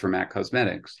campaigns for Mac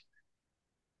Cosmetics.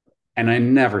 And I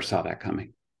never saw that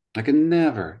coming. Like I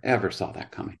never, ever saw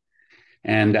that coming.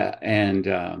 And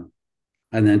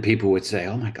then people would say,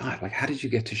 oh my God, like, how did you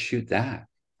get to shoot that?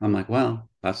 I'm like, well,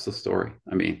 that's the story.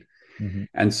 I mean,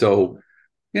 and so,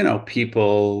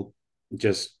 people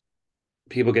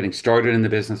getting started in the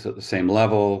business at the same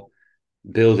level,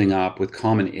 building up with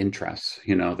common interests,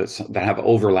 that have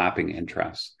overlapping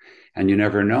interests. And you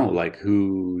never know like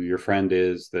who your friend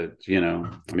is that,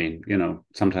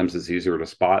 sometimes it's easier to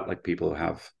spot like people who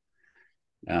have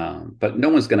but no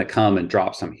one's going to come and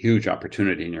drop some huge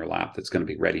opportunity in your lap that's going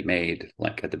to be ready made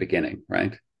like at the beginning,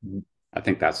 right? I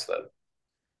think that's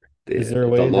Is there a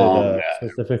way that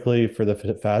specifically for the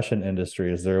fashion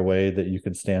industry, is there a way that you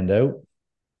could stand out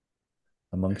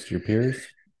amongst your peers?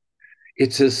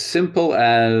 It's as simple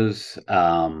as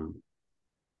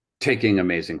taking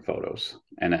amazing photos,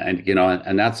 and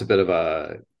that's a bit of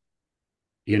a,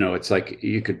 it's like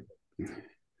you could.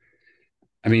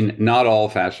 I mean, not all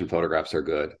fashion photographs are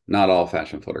good. Not all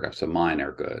fashion photographs of mine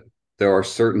are good. There are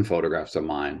certain photographs of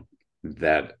mine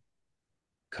that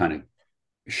kind of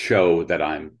show that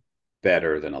I'm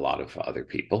better than a lot of other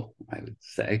people, I would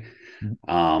say.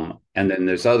 Mhm. And then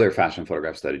there's other fashion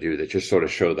photographs that I do that just sort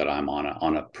of show that I'm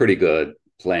on a pretty good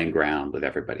playing ground with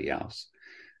everybody else.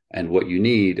 And what you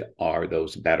need are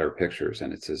those better pictures,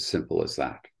 and it's as simple as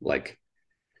that. Like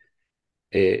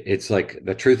it's like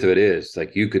the truth of it is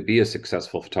like you could be a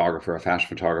successful photographer, a fashion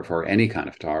photographer, or any kind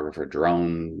of photographer,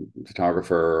 drone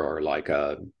photographer, or like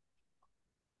a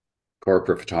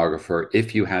corporate photographer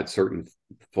if you had certain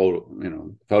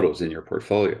photos in your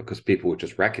portfolio, because people would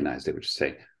just recognize, they would just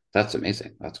say, that's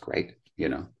amazing, that's great,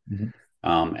 Mhm.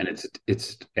 and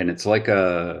it's like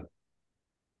a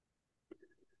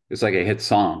hit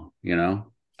song,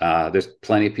 there's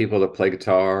plenty of people that play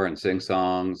guitar and sing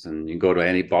songs, and you go to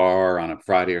any bar on a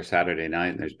Friday or Saturday night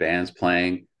and there's bands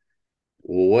playing.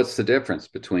 What's the difference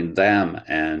between them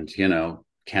and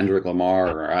Kendrick Lamar,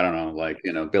 or I don't know, like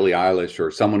Billie Eilish, or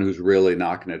someone who's really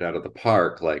knocking it out of the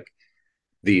park, like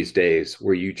these days,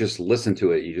 where you just listen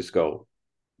to it, you just go,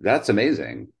 that's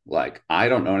amazing. Like, I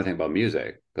don't know anything about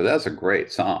music, but that's a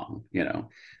great song.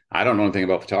 I don't know anything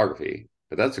about photography,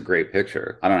 but that's a great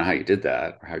picture. I don't know how you did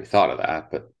that or how you thought of that,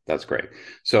 but that's great.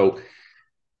 So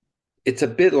it's a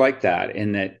bit like that,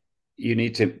 in that you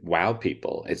need to wow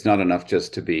people. It's not enough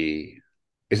just to be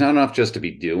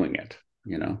doing it,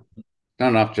 not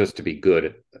enough just to be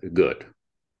good, good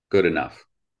enough.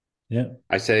 Yeah.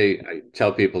 I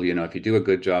tell people, if you do a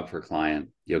good job for a client,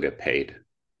 you'll get paid.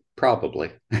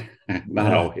 Probably,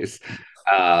 not Yeah. always.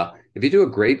 If you do a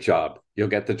great job, you'll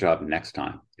get the job next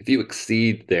time. If you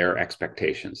exceed their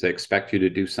expectations, they expect you to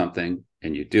do something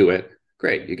and you do it,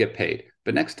 great, you get paid.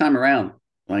 But next time around,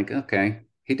 like, okay,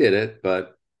 he did it,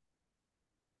 but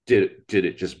did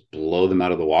it just blow them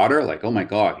out of the water? Like, oh my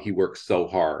God, he worked so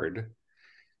hard.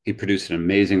 He produced an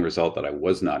amazing result that I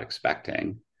was not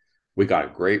expecting. We got a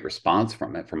great response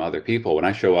from it from other people. When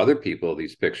I show other people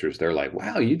these pictures, they're like,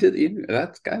 wow,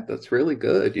 that's really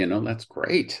good. That's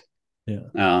great.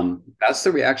 Yeah. That's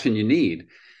the reaction you need.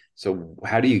 So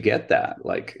how do you get that?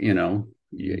 Like,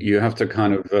 you have to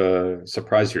kind of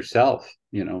surprise yourself,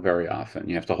 very often.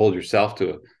 You have to hold yourself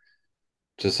to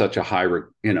such a high,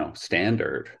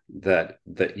 standard that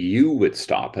you would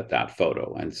stop at that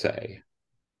photo and say,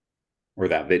 or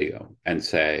that video and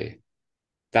say,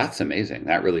 that's amazing.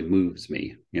 That really moves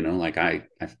me. Like I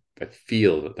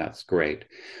feel that that's great.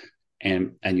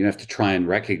 And you have to try and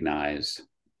recognize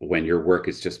when your work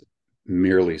is just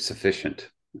merely sufficient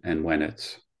and when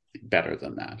it's better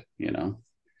than that. And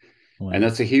Wow.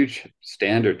 that's a huge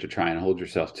standard to try and hold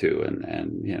yourself to.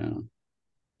 And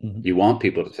Mhm. you want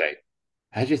people to say,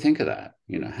 how'd you think of that?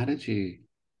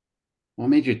 What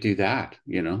made you do that?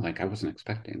 Like, I wasn't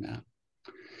expecting that.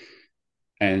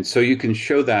 And so you can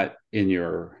show that in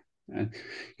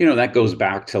that goes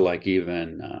back to, like,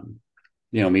 even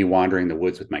me wandering the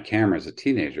woods with my camera as a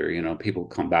teenager. People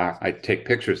come back, I take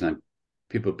pictures, and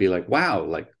people be like, wow,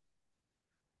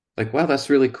 wow,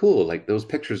 that's really cool, like those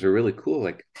pictures are really cool,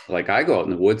 like I go out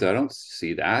in the woods, I don't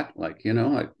see that, like,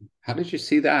 like, how did you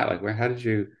see that, like, how did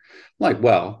you, like,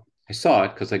 well, I saw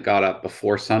it because I got up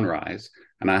before sunrise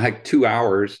and I hiked 2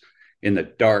 hours in the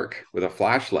dark with a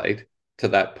flashlight to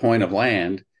that point of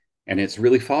land, and it's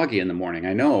really foggy in the morning,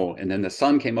 I know, and then the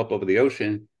sun came up over the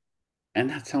ocean, and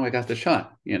that's how I got the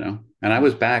shot. And I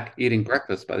was back eating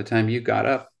breakfast by the time you got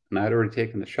up, and I'd already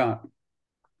taken the shot.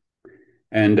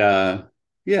 And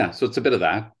yeah, so it's a bit of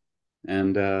that.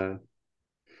 And uh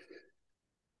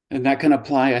and that can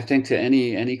apply, I think, to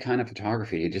any kind of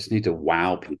photography. You just need to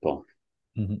wow people.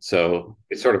 Mhm. So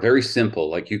it's sort of very simple.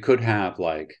 Like, you could have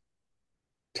like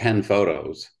 10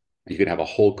 photos. You could have a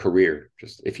whole career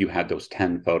just if you had those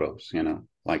 10 photos,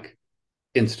 like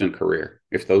instant career,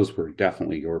 if those were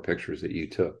definitely your pictures that you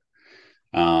took.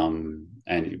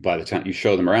 And by the time you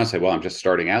show them around, say, well, I'm just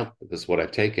starting out, this is what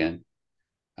I've taken.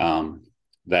 um,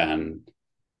 then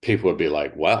people would be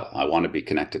like, well, I want to be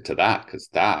connected to that because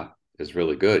that is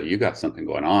really good. You got something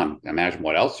going on. Imagine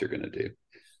what else you're going to do.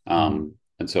 Mhm.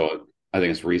 And so I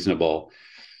think it's reasonable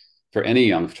for any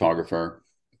young photographer,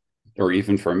 or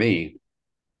even for me,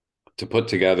 to put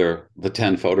together the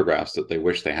 10 photographs that they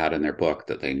wish they had in their book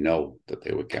that they know that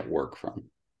they would get work from.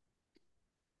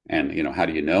 And, how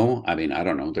do you know? I mean, I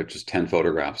don't know. They're just 10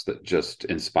 photographs that just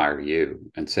inspire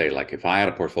you and say, like, if I had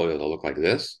a portfolio that looked like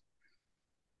this,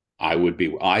 I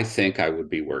think I would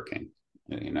be working.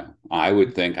 I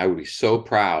would think I would be so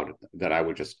proud that I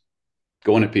would just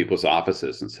go into people's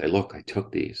offices and say, look, I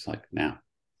took these. Like, now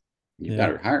you Yeah.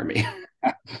 better hire me.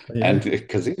 And Yeah.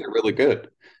 because these are really good.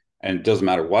 And it doesn't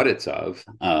matter what it's of.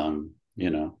 I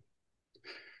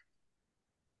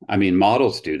mean,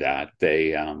 models do that.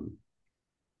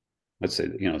 let's say,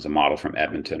 as a model from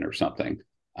Edmonton or something.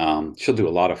 She'll do a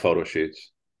lot of photo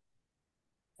shoots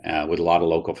with a lot of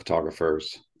local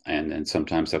photographers. And then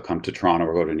sometimes they'll come to Toronto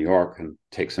or go to New York and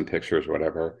take some pictures,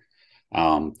 whatever,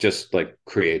 just like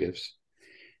creatives.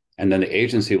 And then the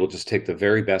agency will just take the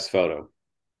very best photo,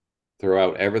 throw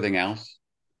out everything else,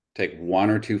 take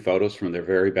one or two photos from their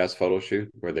very best photo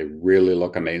shoot where they really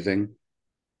look amazing.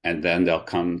 And then they'll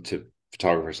come to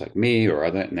photographers like me or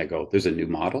other, and they go, there's a new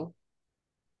model.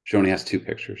 She only has two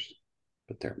pictures,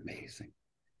 but they're amazing.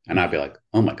 And I'd be like,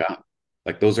 oh my God,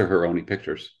 like those are her only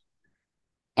pictures.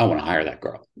 I want to hire that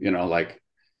girl,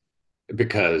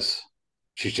 because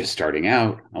she's just starting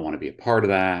out. I want to be a part of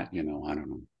that. I don't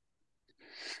know.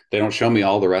 They don't show me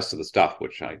all the rest of the stuff,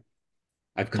 which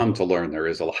I've come to learn there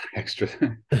is a lot of extra.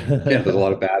 There's a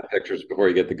lot of bad pictures before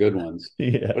you get the good ones.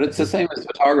 Yeah. But it's the same as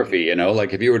photography,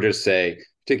 like if you were to say,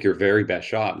 take your very best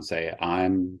shot and say,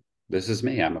 this is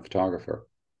me, I'm a photographer.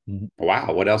 Mm-hmm.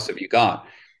 Wow, what else have you got?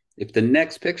 If the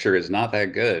next picture is not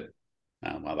that good,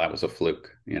 well, that was a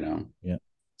fluke, Yeah.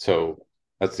 So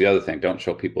that's the other thing. Don't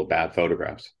show people bad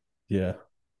photographs. Yeah.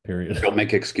 Period. Don't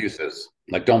make excuses.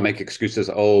 Like, don't make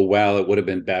excuses. Oh, well, it would have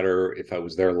been better if I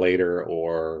was there later,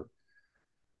 or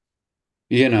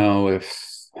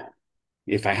if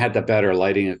I had the better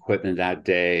lighting equipment that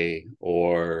day,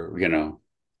 or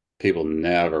people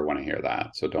never want to hear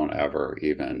that. So don't ever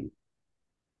even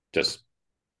just,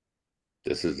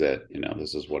 this is it,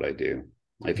 this is what I do.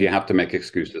 If you have to make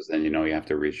excuses, then you have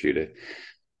to reshoot it.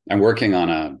 I'm working on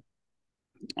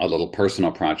a little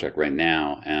personal project right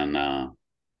now, and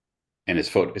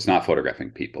it's not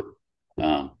photographing people.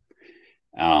 But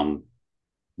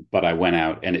I went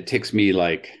out, and it takes me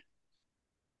like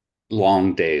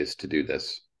long days to do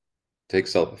this. It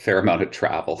takes a fair amount of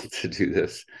travel to do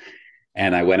this.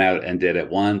 And I went out and did it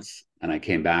once, and I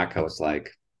came back. I was like,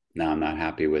 no, I'm not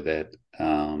happy with it.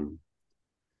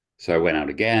 So I went out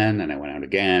again, and I went out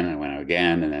again, and I went out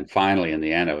again. And then finally, in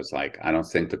the end, I was like, I don't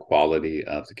think the quality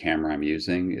of the camera I'm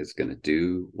using is going to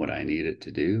do what I need it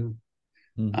to do.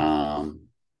 Mm-hmm.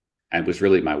 And it was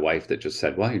really my wife that just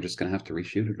said, well, you're just going to have to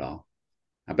reshoot it all.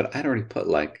 But I'd already put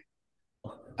like,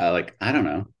 I don't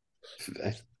know,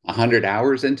 100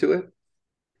 hours into it.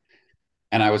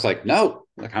 And I was like, no,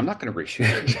 like, I'm not going to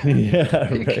reshoot it. Yeah,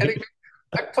 Are you kidding me?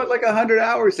 I put like 100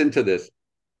 hours into this.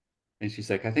 And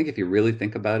she's like, I think if you really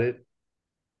think about it,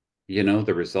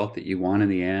 the result that you want in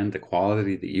the end, the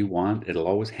quality that you want, it'll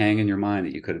always hang in your mind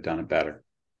that you could have done it better.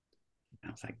 And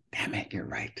I was like, damn it, you're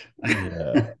right.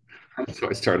 Yeah. So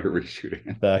I started reshooting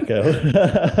it. Back out.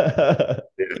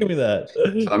 Give me that.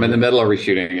 So I'm in the middle of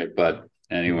reshooting it, but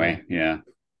anyway, yeah.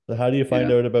 So how do you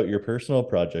find out about your personal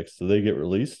projects? Do they get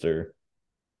released, or?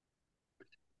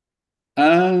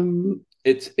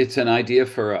 It's an idea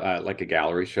for like a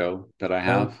gallery show that I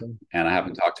have, and I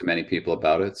haven't talked to many people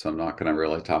about it, so I'm not going to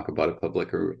really talk about it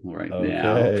publicly right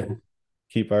now.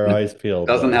 Keep our eyes peeled.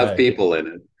 It doesn't have people in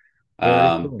it.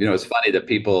 Cool. It's funny that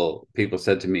people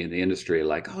said to me in the industry,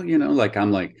 like, oh, like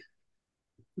I'm like,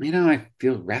 I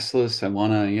feel restless. I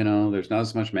want to, there's not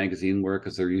as much magazine work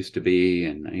as there used to be,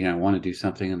 and I want to do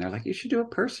something. And they're like, you should do a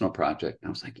personal project. And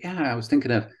I was like, yeah, I was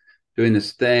thinking of doing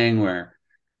this thing where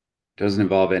doesn't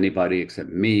involve anybody except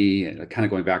me, and kind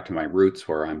of going back to my roots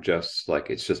where I'm just like,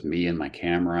 it's just me and my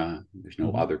camera. There's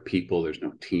no other people, there's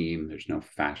no team, there's no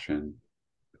fashion.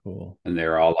 Cool. And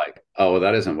they're all like, oh, well,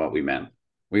 that isn't what we meant.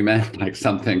 We meant like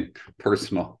something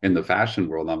personal in the fashion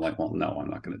world. I'm like, well, no, I'm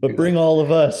not going to do that. But bring all of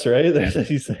us, right?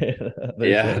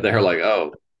 They're like,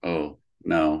 oh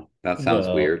no, that sounds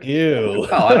weird. Ew.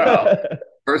 Oh, I don't know.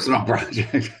 Personal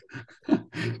project.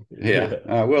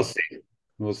 We'll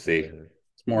see.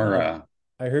 It's more.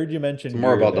 I heard you mention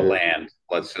more about the land.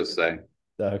 Let's just say.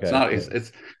 Okay. It's not. It's. I don't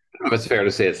know if it's fair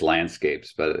to say it's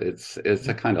landscapes, but it's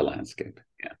a kind of landscape.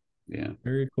 Yeah.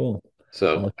 Very cool.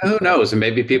 So who knows? And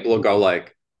maybe people will go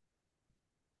like,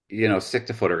 sick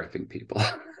to photographing people.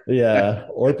 Yeah,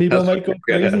 or people might go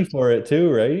crazy for it too,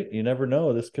 right? You never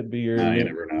know. This could be your. You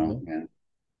never know. Yeah.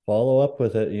 Follow up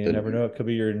with it. You never know. It could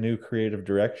be your new creative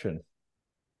direction.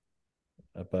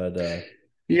 But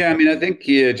yeah, I mean, I think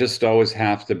you just always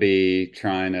have to be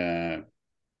trying to,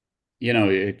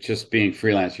 just being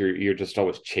freelance. You're just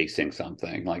always chasing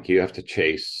something. Like you have to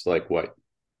chase like what,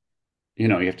 you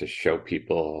have to show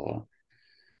people.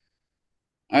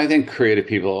 I think creative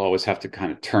people always have to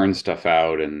kind of turn stuff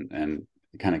out and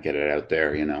kind of get it out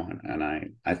there, and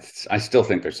I still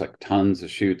think there's like tons of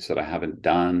shoots that I haven't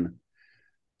done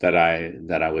that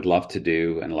I would love to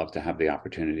do and love to have the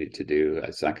opportunity to do.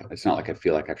 It's not like I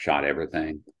feel like I've shot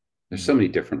everything. There's so many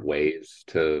different ways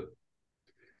so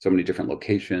many different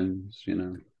locations,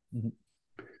 Mm-hmm.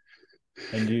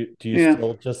 And do you Yeah,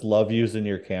 still just love using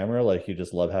your camera? Like you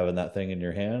just love having that thing in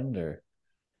your hand or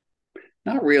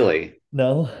not really.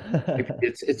 no?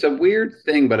 It's a weird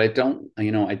thing, but I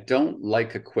don't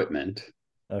like equipment.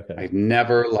 Okay. I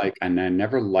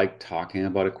never liked talking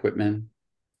about equipment.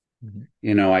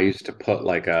 Mhm. I used to put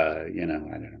like I don't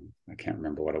know, I can't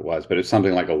remember what it was, but it's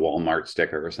something like a Walmart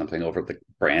sticker or something over the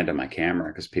brand of my camera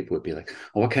because people would be like,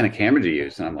 "Oh, what kind of camera do you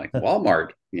use?" And I'm like,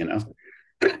 "Walmart,"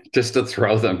 just to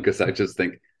throw them because I just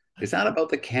think it's not about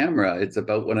the camera. It's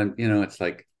about what it's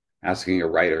like asking a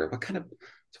writer, what kind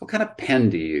of pen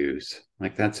do you use?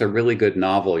 Like that's a really good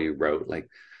novel you wrote. Like,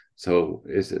 so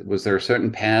was there a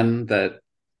certain pen that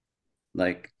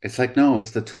like it's like no,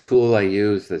 it's the tool I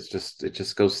use it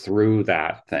just goes through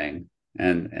that thing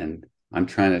and I'm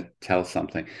trying to tell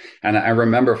something. And I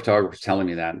remember photographers telling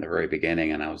me that in the very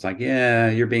beginning, and I was like, yeah,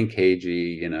 you're being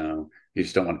cagey, you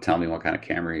just don't want to tell me what kind of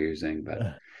camera you're using.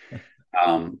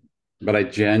 Um, but I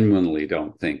genuinely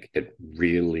don't think it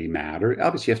really matters.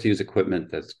 Obviously, you have to use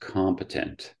equipment that's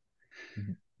competent,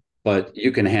 Mhm. but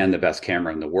you can hand the best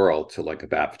camera in the world to like a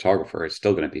bad photographer. It's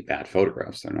still going to be bad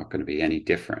photographs. They're not going to be any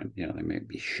different. They may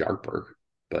be sharper,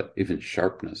 but even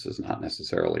sharpness is not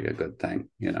necessarily a good thing.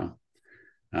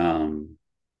 Um,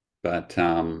 but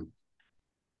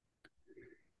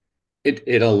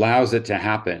it allows it to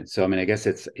happen. So I mean, I guess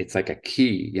it's like a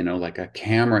key. Like a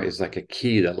camera is like a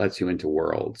key that lets you into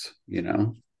worlds.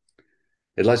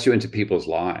 It lets you into people's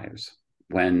lives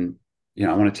when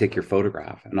I want to take your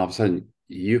photograph, and all of a sudden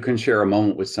you can share a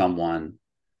moment with someone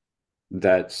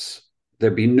that's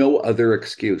there'd be no other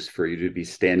excuse for you to be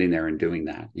standing there and doing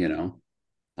that.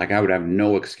 Like I would have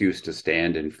no excuse to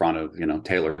stand in front of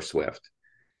Taylor Swift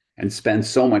and spend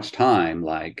so much time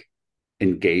like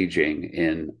engaging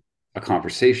in a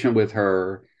conversation with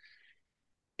her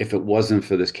if it wasn't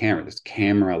for this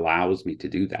camera allows me to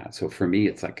do that. So for me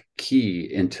it's like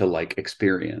key into like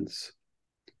experience.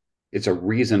 It's a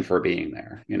reason for being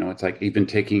there. It's like even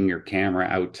taking your camera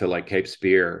out to like Cape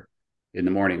Spear in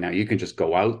the morning. Now you can just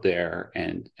go out there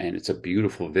and it's a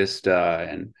beautiful vista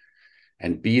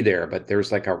and be there, but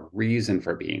there's like a reason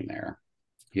for being there.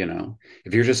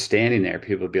 If you're just standing there,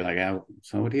 people would be like, "Oh,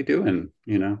 so what are you doing?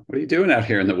 What are you doing out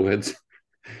here in the woods?"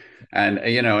 And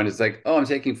it's like, "Oh, I'm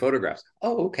taking photographs."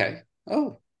 "Oh, okay.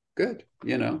 Oh, good."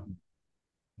 Yeah,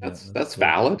 that's That's cool.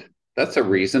 valid. That's a Yeah.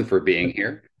 reason for being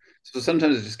here. So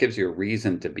sometimes it just gives you a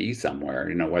reason to be somewhere,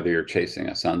 whether you're chasing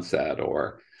a sunset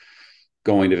or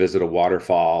going to visit a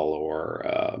waterfall or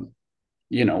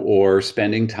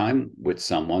spending time with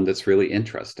someone that's really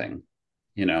interesting.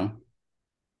 You know,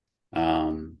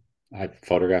 I've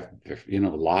photographed,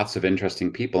 lots of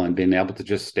interesting people and being able to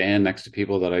just stand next to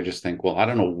people that I just think, well,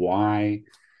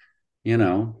 you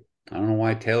know, I don't know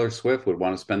why Taylor Swift would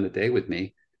want to spend the day with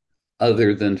me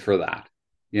other than for that.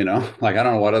 Like I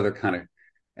don't know what other kind of,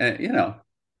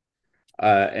 and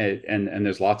and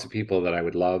there's lots of people that I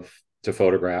would love to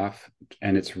photograph,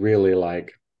 and it's really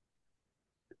like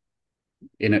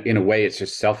in a way it's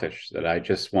just selfish that I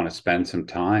just want to spend some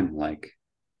time like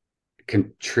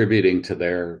contributing to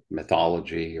their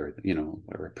mythology or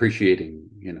appreciating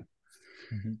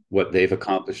Mhm. what they've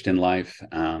accomplished in life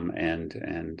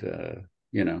and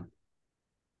you know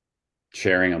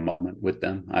sharing a moment with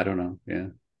them. I don't know. Yeah.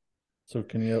 So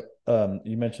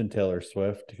you mentioned Taylor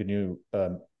Swift. Can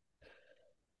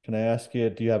I ask you,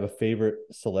 do you have a favorite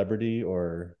celebrity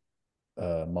or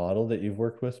model that you've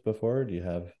worked with before? Do you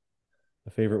have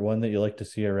a favorite one that you like to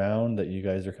see around that you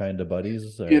guys are kind of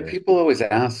buddies Yeah, or people always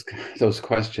ask those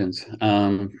questions.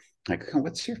 Like, "Oh,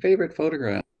 what's your favorite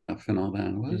photograph and all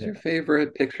that? What was yeah. your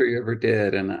favorite picture you ever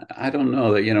did?" And I don't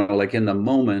know that, like in the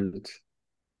moment.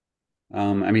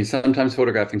 I mean, sometimes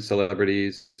photographing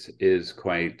celebrities is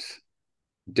quite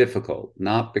difficult,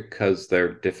 not because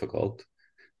they're difficult,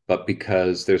 but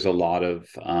because there's a lot of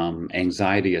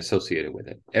anxiety associated with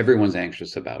it. Everyone's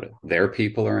anxious about it. Their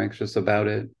people are anxious about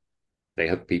it. They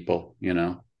have people.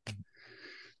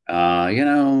 Uh, you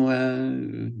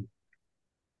know,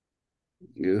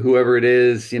 whoever it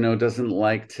is, doesn't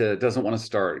want to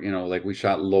start. Like we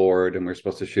shot Lord, and we are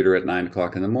supposed to shoot her at 9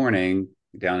 o'clock in the morning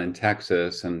down in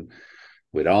Texas, and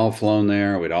we'd all flown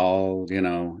there. We'd all,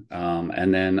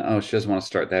 and then she doesn't want to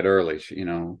start that early.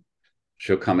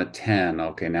 She'll come at 10.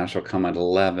 Okay, now she'll come at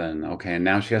 11. Okay, and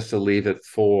now she has to leave at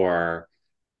 4.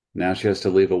 Now she has to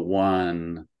leave at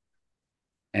 1.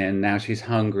 And now she's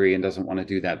hungry and doesn't want to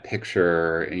do that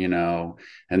picture.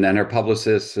 And then her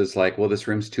publicist is like, well, this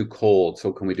room's too cold,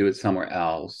 so can we do it somewhere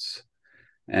else?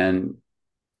 And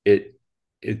it,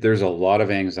 there's a lot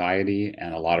of anxiety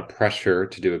and a lot of pressure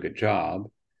to do a good job,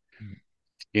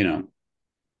 you know.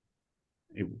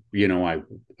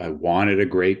 I wanted a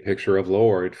great picture of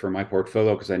Lord for my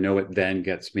portfolio because I know it then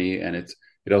gets me, and it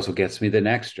also gets me the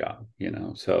next job,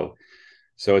 so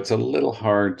it's a little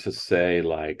hard to say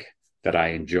like that I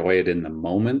enjoy it in the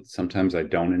moment. Sometimes I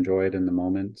don't enjoy it in the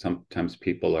moment. Sometimes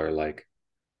people are like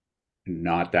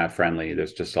not that friendly.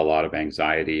 There's just a lot of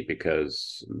anxiety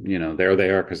because, there they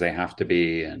are because they have to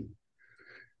be, and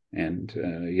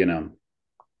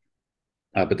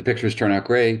but the pictures turn out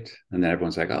great, and then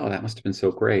everyone's like, "Oh, that must have been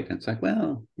so great." And it's like,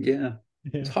 well, yeah,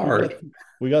 it's Yeah, hard.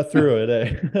 we got through it,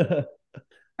 eh?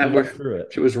 We And got through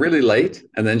it. she was really late,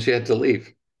 and then she had to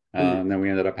leave, Yeah. and then we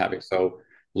ended up having so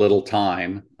little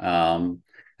time.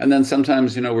 And then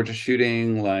sometimes, we're just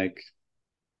shooting like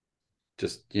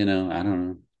just, I don't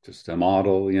know, just a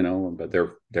model, but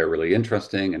they're really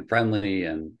interesting and friendly,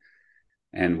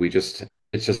 and we just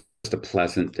it's just a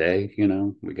pleasant day.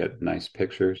 We get nice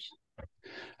pictures.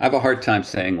 I have a hard time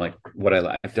saying like what I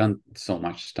like. I've done so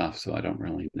much stuff, so I don't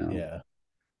really know. Yeah.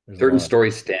 There's a Certain lot.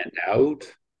 stories stand out,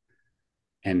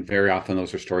 and very often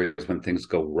those are stories when things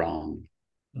go wrong.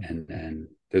 And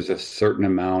there's a certain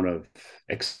amount of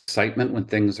excitement when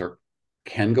things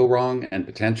can go wrong, and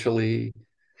potentially,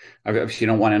 obviously, you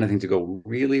don't want anything to go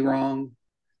really wrong.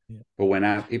 Yeah. But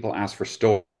when people ask for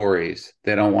stories,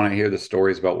 they don't want to hear the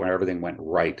stories about when everything went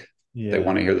right. They Yeah,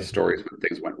 want to hear the right. stories when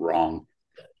things went wrong.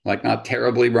 Like not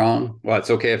terribly wrong. Well, it's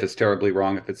okay if it's terribly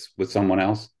wrong if it's with someone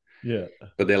else, Yeah.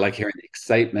 but they like hearing the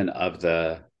excitement of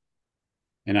the.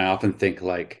 And I often think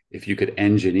like if you could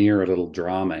engineer a little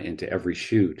drama into every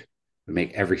shoot, it would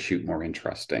make every shoot more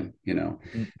interesting.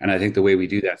 Mm, And I think the way we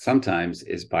do that sometimes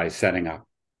is by setting up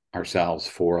ourselves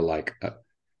for like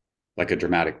a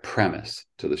dramatic premise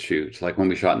to the shoot. Like when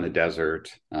we shot in the desert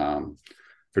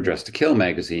for yeah. Dress to Kill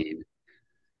magazine,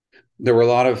 there were a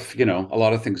lot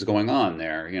of things going on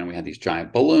there. We had these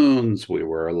giant balloons. We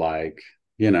were like,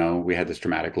 we had this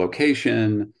dramatic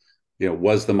location.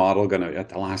 Was the model going to, at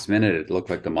the last minute, it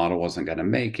looked like the model wasn't going to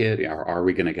make it. Are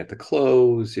we going to get the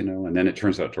clothes? And then it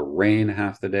turns out to rain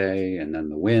half the day, and then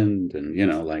the wind, and,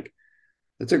 like,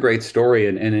 it's a great story.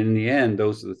 And in the end,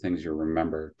 those are the things you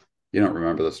remember. You don't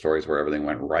remember the stories where everything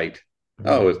went right.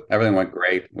 Right. Everything went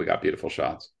great. We got beautiful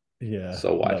shots. Yeah.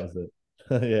 So That what? was it.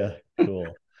 Yeah. Cool.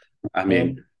 I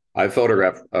mean, Um, I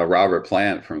photographed Robert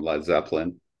Plant from Led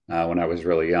Zeppelin when I was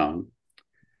really young,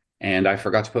 and I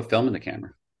forgot to put film in the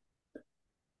camera.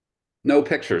 No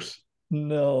pictures.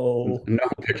 no. No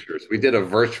pictures. We did a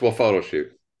virtual photo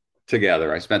shoot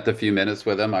together. I spent a few minutes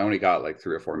with him. I only got like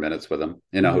 3 or 4 minutes with him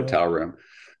in a Yeah. hotel room.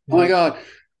 Oh my Yeah. God, I'm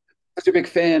such a big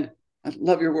fan. I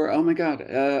love your work. Oh my God.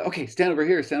 Okay, stand over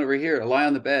here, stand over here, lie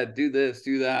on the bed, do this,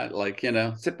 do that. Like,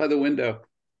 sit by the window.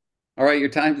 All right, your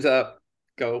time's up.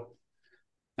 Go.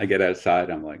 I get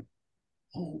outside. I'm like,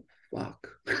 oh, fuck.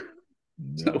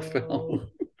 No No.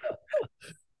 film.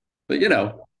 But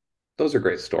those are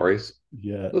great stories.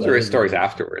 Yeah, Those are that great is a stories great story.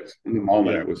 afterwards. In the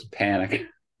moment, Yeah. it was panic.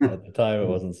 At the time it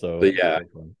wasn't But yeah, so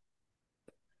fun.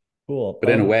 Cool. but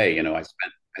in a way,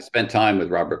 I spent time with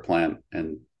Robert Plant,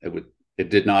 and it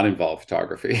did not involve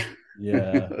photography.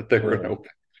 Yeah, There were no cool.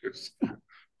 pictures.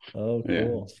 Oh, Yeah,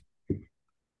 cool.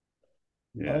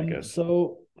 yeah, I guess.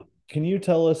 So can you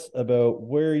tell us about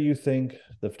where you think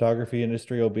the photography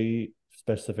industry will be,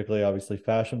 specifically, obviously,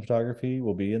 fashion photography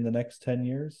will be in the next 10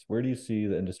 years? Where do you see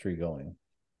the industry going?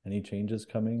 Any changes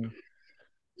coming?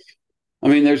 I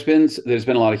mean, there's been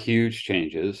a lot of huge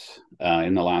changes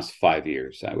in the last 5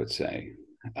 years, I would say,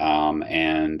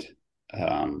 and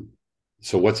um,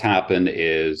 so what's happened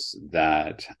is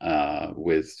that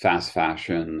with fast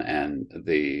fashion and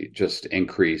the just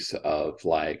increase of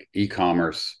like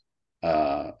e-commerce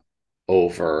uh,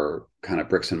 over kind of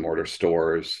bricks and mortar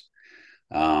stores,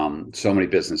 so many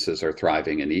businesses are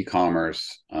thriving in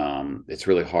e-commerce. It's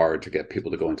really hard to get people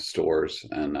to go into stores,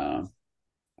 and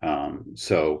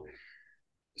so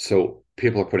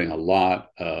people are putting a lot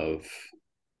of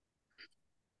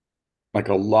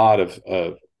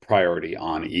priority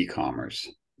on e-commerce.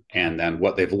 And then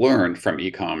what they've learned from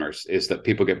e-commerce is that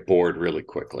people get bored really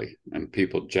quickly, and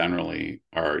people generally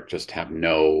are just have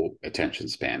no attention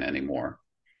span anymore.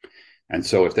 And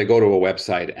so if they go to a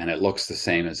website and it looks the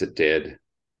same as it did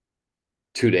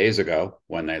 2 days ago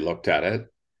when they looked at it,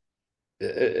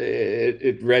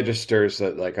 it registers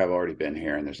that like I've already been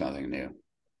here and there's nothing new.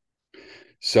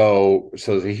 So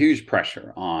there's a huge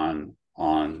pressure on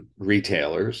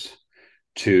retailers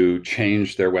to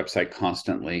change their website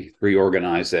constantly,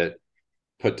 reorganize it,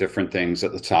 put different things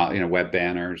at the top, web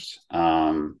banners.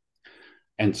 And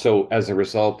so as a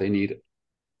result, they need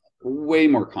way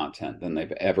more content than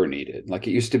they've ever needed. Like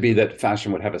it used to be that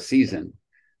fashion would have a season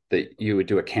that you would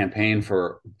do a campaign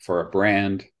for a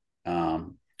brand,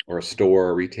 or a store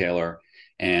or retailer,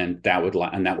 and that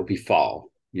would be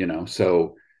fall, you know.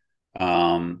 So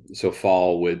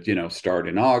fall would, you know, start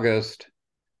in August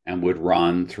and would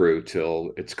run through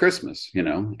till it's Christmas, you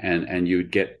know, and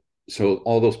you'd get, so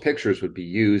all those pictures would be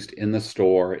used in the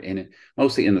store, in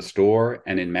mostly in the store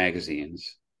and in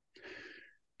magazines.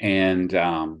 And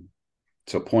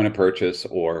so point of purchase,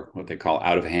 or what they call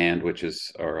out of hand, which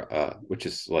is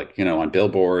like, you know, on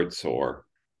billboards, or,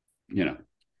 you know,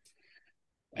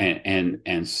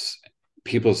 and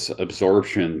people's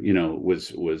absorption, you know,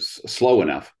 was slow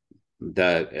enough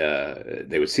that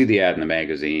they would see the ad in the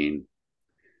magazine.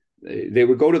 They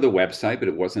would go to the website, but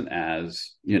it wasn't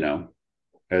as, you know,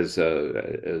 as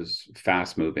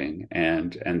fast moving,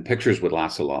 and pictures would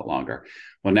last a lot longer.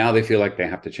 Well, now they feel like they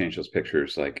have to change those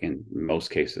pictures, like in most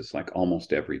cases, like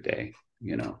almost every day,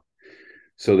 you know.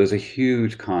 So there's a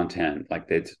huge content, like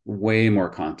it's way more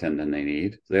content than they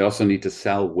need. They also need to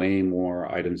sell way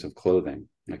more items of clothing.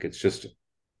 Like it's just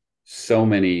so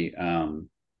many,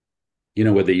 you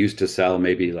know, where they used to sell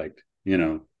maybe like, you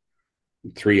know,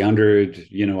 300,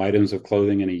 you know, items of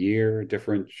clothing in a year,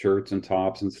 different shirts and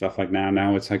tops and stuff like that.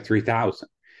 Now it's like 3,000,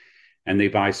 and they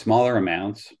buy smaller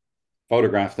amounts,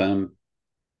 photograph them,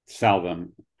 sell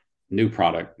them, new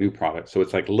product, new product. So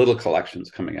it's like little collections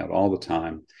coming out all the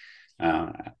time.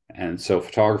 Uh, and so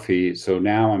photography, so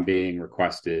now I'm being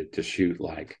requested to shoot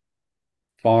like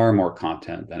far more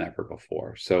content than ever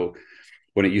before. So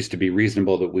when it used to be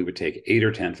reasonable that we would take 8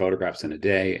 or 10 photographs in a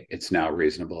day, it's now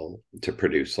reasonable to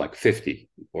produce like 50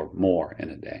 or more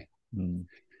in a day. Mm.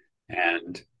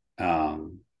 And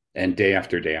day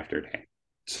after day after day.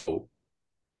 So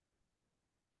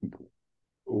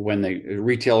when the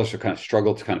retailers are kind of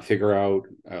struggle to kind of figure out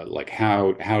like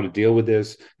how to deal with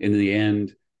this, in the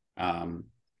end,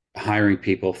 hiring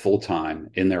people full time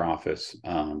in their office,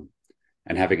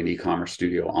 and having an e-commerce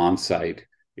studio on site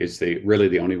is really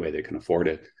the only way they can afford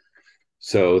it.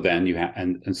 So then you have,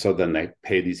 and so then they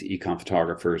pay these e-com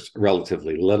photographers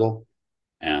relatively little,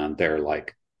 and they're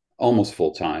like almost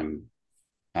full time,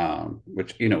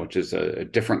 which, you know, which is a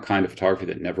different kind of photography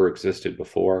that never existed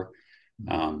before.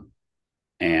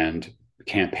 And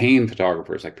campaign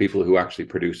photographers, like people who actually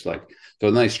produce, like,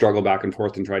 so then they struggle back and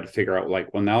forth and try to figure out,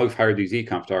 like, well, now we've hired these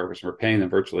e-com photographers and we're paying them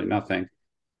virtually nothing,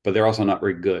 but they're also not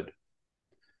very good.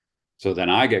 So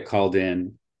then I get called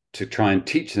in to try and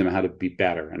teach them how to be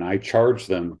better. And I charge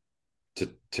them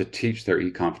to teach their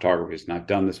e-com photographers. And I've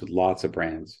done this with lots of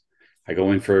brands. I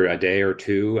go in for a day or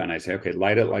two and I say, okay,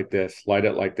 light it like this, light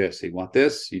it like this. You want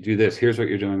this, you do this. Here's what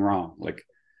you're doing wrong. Like,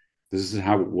 this is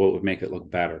how what would make it look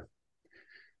better.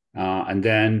 And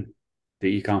then the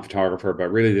e-com photographer,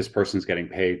 but really this person's getting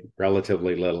paid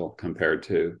relatively little compared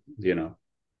to, you know,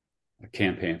 a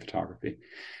campaign photography.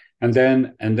 And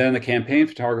then the campaign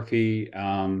photography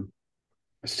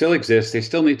still exists. They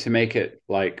still need to make it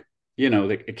like, you know,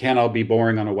 it can't all be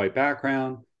boring on a white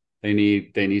background. They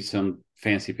need some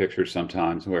fancy pictures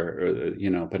sometimes where, you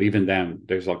know, but even then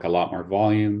there's like a lot more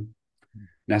volume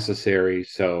necessary.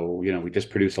 So, you know, we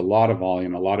just produce a lot of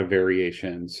volume, a lot of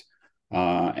variations,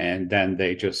 and then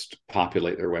they just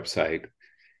populate their website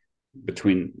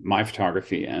between my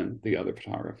photography and the other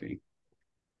photography.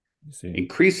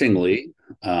 Increasingly,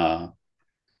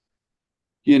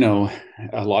 you know,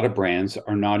 a lot of brands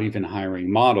are not even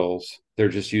hiring models. They're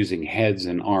just using heads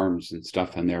and arms and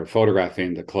stuff, and they're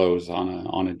photographing the clothes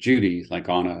on a Judy, like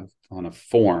on a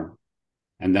form,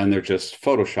 and then they're just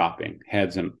photoshopping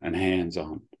heads and hands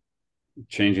on,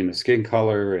 changing the skin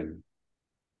color,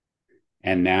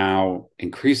 and now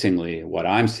increasingly what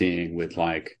I'm seeing with,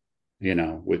 like, you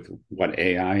know, with what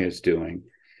AI is doing,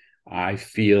 I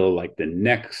feel like the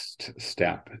next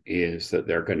step is that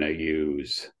they're going to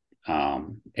use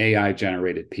AI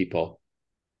generated people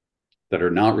that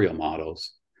are not real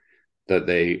models, that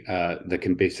that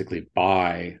can basically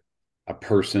buy a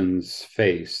person's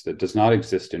face that does not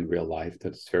exist in real life,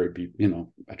 that's very, you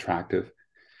know, attractive.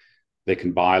 They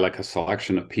can buy like a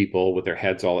selection of people with their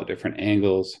heads all at different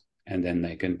angles, and then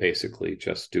they can basically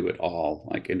just do it all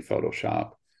like in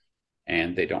Photoshop,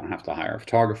 and they don't have to hire a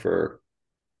photographer.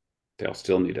 They'll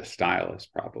still need a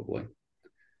stylist probably.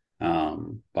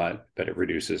 But it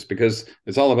reduces, because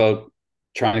it's all about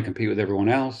trying to compete with everyone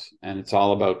else, and it's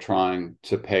all about trying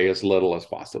to pay as little as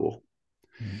possible,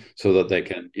 so that they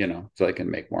can, you know, so they can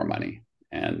make more money.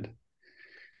 And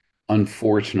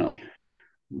unfortunately,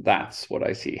 that's what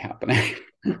I see happening.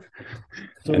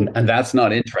 So, and that's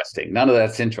not interesting. None of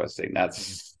that's interesting.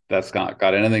 That's not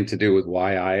got anything to do with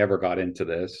why I ever got into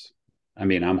this. I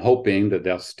mean, I'm hoping that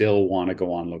they'll still want to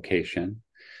go on location,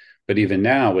 but even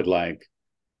now with, like,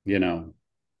 you know,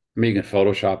 I mean, you can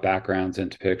Photoshop backgrounds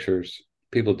into pictures.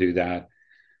 People do that.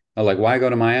 Like, why go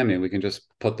to Miami? We can just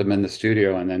put them in the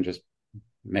studio and then just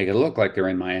make it look like they're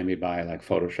in Miami by like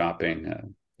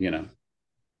photoshopping. You know,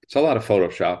 it's a lot of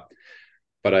Photoshop,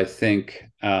 but I think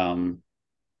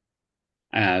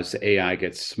as AI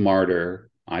gets smarter,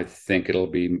 I think it'll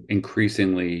be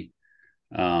increasingly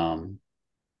um,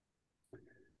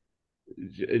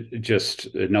 just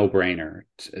a no-brainer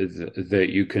that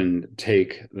you can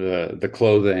take the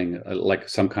clothing like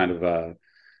some kind of a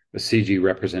CG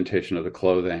representation of the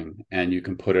clothing, and you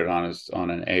can put it on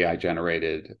an AI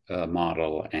generated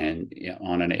model and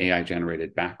on an AI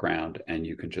generated background, and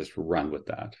you can just run with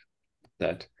that.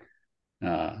 That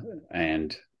uh,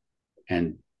 and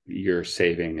and you're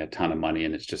saving a ton of money,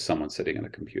 and it's just someone sitting at a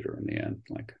computer in the end,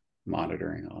 like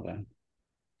monitoring all that.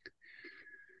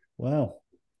 Wow.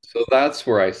 So that's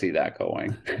where I see that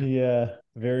going. Yeah,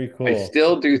 very I cool.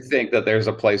 still do think that there's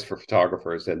a place for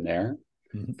photographers in there,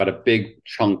 Mhm. but a big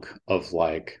chunk of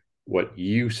like what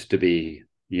used to be,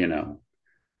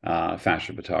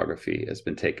 fashion photography has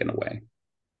been taken away.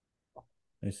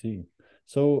 I see.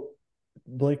 So,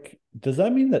 like, does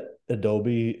that mean that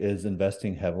Adobe is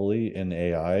investing heavily in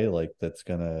AI? Like, that's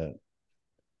gonna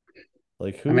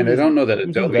like I mean, I don't know that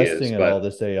who's Adobe investing is, in all but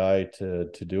this AI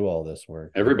to do all this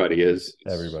work? everybody is.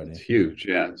 It's Everybody. huge.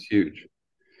 Yeah, it's huge.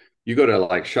 You go to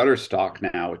like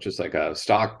Shutterstock now, which is like a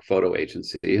stock photo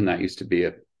agency, and that used to be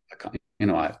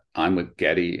I'm with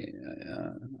Getty,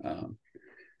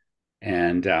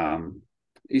 and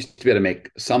used to be able to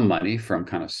make some money from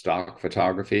kind of stock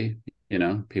photography.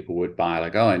 People would buy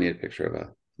like, oh, I need a picture of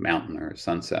a mountain or a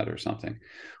sunset or something.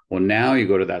 Well, now you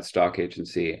go to that stock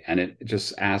agency and it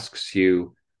just asks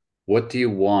you, what do you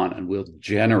want? And we'll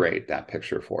generate that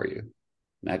picture for you.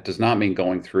 That does not mean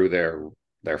going through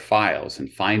their files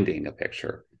and finding a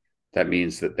picture. That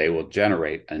means that they will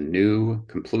generate a new,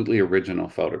 completely original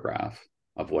photograph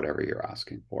of whatever you're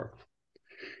asking for.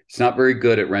 It's not very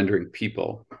good at rendering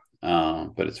people,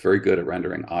 but it's very good at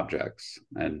rendering objects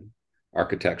and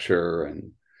architecture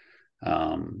and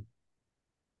um,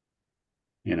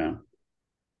 you know.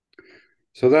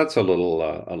 So that's a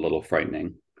little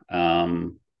frightening.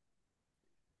 Um,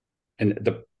 and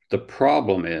the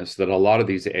problem is that a lot of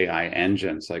these AI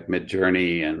engines like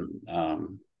Midjourney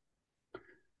and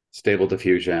Stable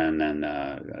Diffusion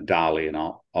and Dolly and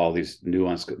all these new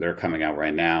ones that are coming out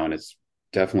right now, and it's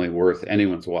definitely worth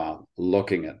anyone's while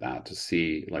looking at that to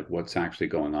see like what's actually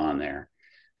going on there.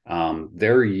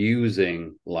 They're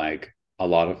using like a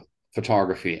lot of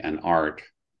photography and art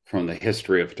from the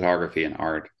history of photography and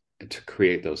art to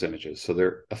create those images. So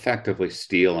they're effectively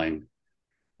stealing.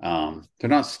 They're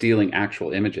not stealing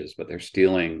actual images, but they're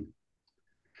stealing,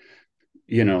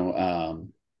 you know,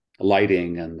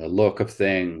 lighting and the look of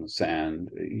things, and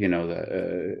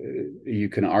you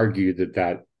can argue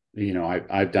that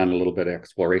I've done a little bit of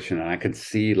exploration and I can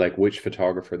see like which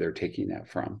photographer they're taking that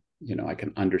from. I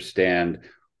can understand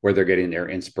where they're getting their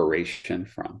inspiration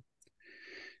from,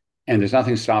 and there's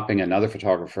nothing stopping another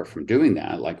photographer from doing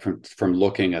that, like from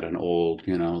looking at an old,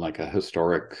 like a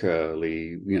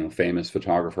historically famous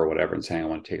photographer or whatever, and saying I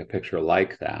want to take a picture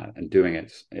like that, and doing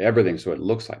it everything so it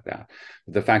looks like that.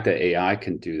 But the fact that AI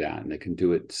can do that and they can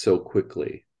do it so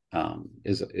quickly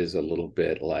is a little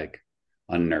bit like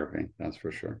unnerving, that's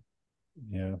for sure.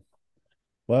 Yeah.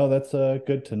 Well, that's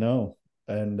good to know.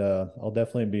 And I'll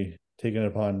definitely be taking it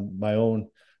upon my own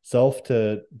self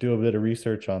to do a bit of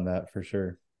research on that for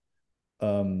sure.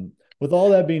 With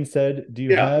all that being said, do you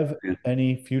Yeah. have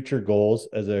any future goals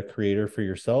as a creator for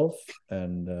yourself?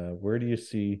 And where do you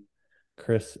see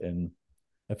Chris in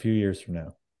a few years from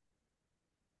now?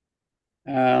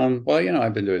 Well,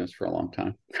 I've been doing this for a long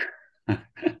time.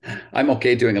 I'm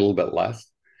okay doing a little bit less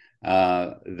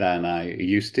than I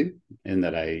used to, in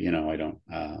that I don't.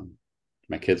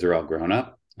 My kids are all grown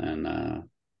up and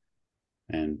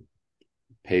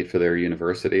paid for their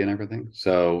university and everything.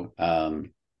 So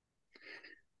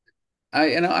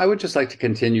I would just like to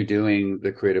continue doing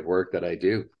the creative work that I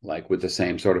do, like with the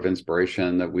same sort of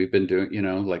inspiration that we've been doing.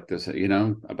 Like this.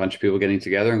 A bunch of people getting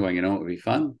together and going, it would be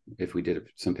fun if we did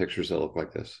some pictures that look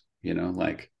like this.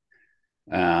 Like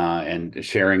and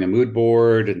sharing a mood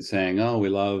board and saying, "Oh, we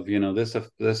love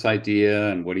this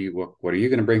idea, and what are you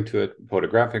going to bring to it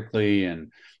photographically,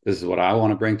 and this is what I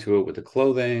want to bring to it with the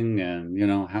clothing, and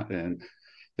and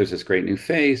there's this great new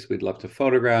face we'd love to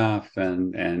photograph,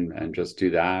 and just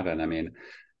do that." And I mean,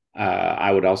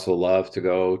 I would also love to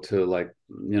go to like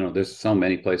there's so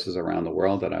many places around the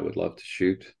world that I would love to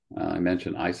shoot. I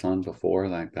mentioned Iceland before,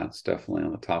 like that's definitely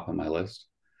on the top of my list.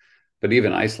 But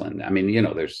even Iceland, I mean,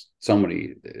 there's so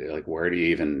many, like, where do you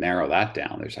even narrow that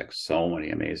down? There's like so many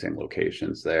amazing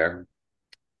locations there.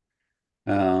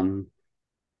 Um,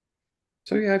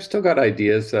 So yeah, I've still got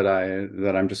ideas that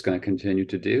I'm just going to continue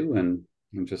to do and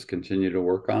just continue to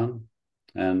work on,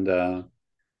 and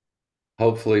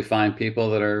hopefully find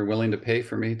people that are willing to pay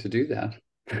for me to do that.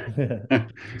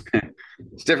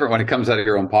 It's different when it comes out of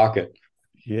your own pocket.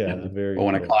 Yeah, But very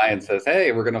when a cool. client says,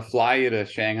 "Hey, we're going to fly you to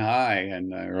Shanghai,"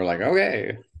 and we're like,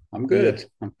 "Okay, I'm Yeah. good.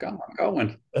 I'm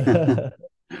going." So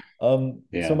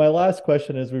Yeah. my last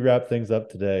question as we wrap things up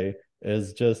today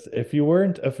is just if you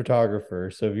weren't a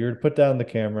photographer, so if you were to put down the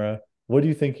camera, what do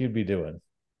you think you'd be doing?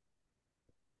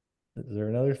 Is there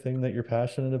another thing that you're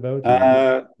passionate about, or you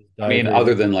Uh, just I dive mean, right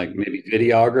other in? than like maybe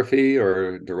videography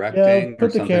or Yeah, directing or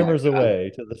put the something like cameras that,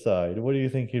 away to the side. What do you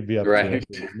think you'd be up to if right?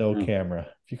 there was no camera?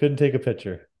 If you couldn't take a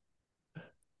picture?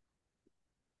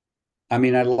 I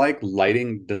mean, I like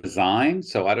lighting design,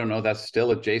 so I don't know, that's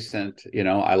still adjacent.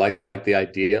 I like the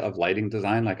idea of lighting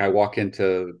design. Like I walk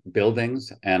into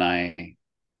buildings and I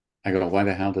go, why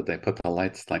the hell did they put the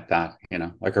lights like that?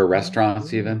 Like our Oh,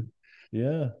 restaurants cool. even.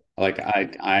 Yeah. Like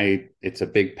it's a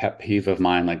big pet peeve of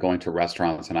mine, like going to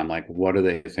restaurants and I'm like, what are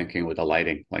they thinking with the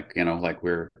lighting? Like, like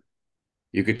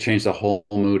you could change the whole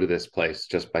mood of this place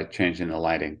just by changing the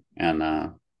lighting. And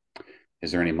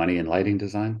is there any money in lighting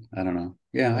design? I don't know.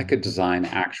 Yeah, I could design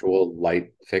actual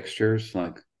light fixtures,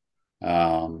 like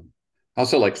um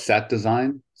also like set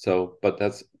design. So, but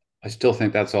I still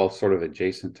think that's all sort of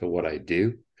adjacent to what I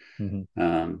do. Mhm.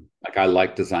 Like I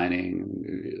like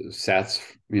designing sets,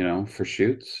 for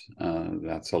shoots.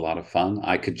 That's a lot of fun.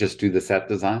 I could just do the set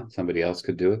design. Somebody else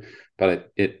could do it,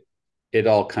 but it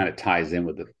all kind of ties in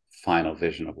with the final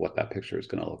vision of what that picture is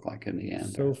going to look like in the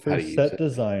end, So or how for to use set it.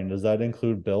 design, does that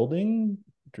include building,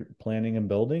 planning and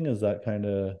building? Is that kind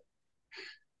of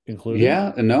included?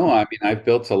 Yeah, no, I mean I've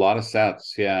built a lot of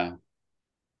sets. Yeah,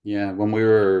 yeah. When we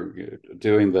were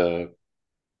doing the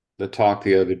talk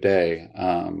the other day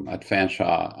at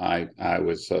Fanshawe, I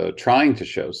was trying to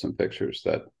show some pictures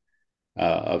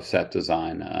of set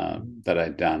design Mhm. that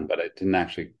I'd done, but I didn't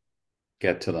actually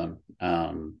get to them.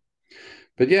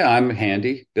 But yeah, I'm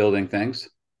handy building things,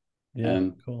 Yeah,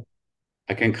 and cool.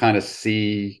 I can kind of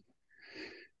see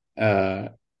uh,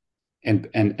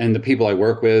 and the people I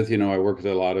work with. I work with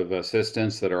a lot of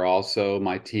assistants that are also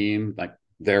my team. Like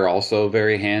they're also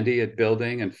very handy at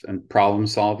building and problem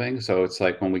solving. So it's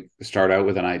like when we start out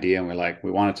with an idea and we're like,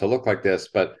 we want it to look like this,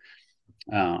 but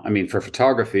I mean, for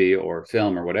photography or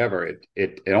film or whatever,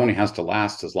 it only has to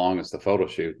last as long as the photo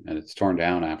shoot, and it's torn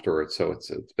down afterwards. So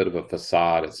it's a bit of a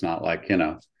facade. It's not like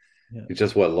Yeah, it's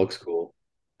just what looks cool.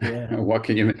 yeah. What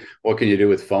can you do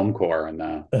with foam core and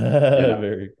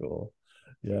Very cool.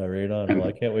 Yeah, right on. Well,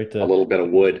 I and can't wait a to, little bit of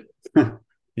wood.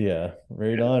 yeah,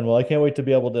 right on. Well, I can't wait to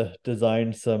be able to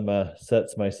design some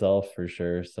sets myself for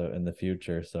sure. So in the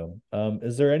future. So,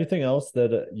 is there anything else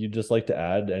that you'd just like to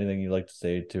add? Anything you'd like to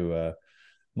say to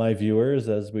my viewers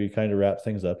as we kind of wrap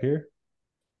things up here?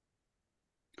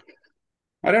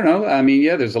 I don't know. I mean,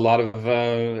 yeah, there's a lot of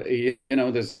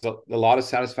there's a lot of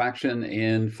satisfaction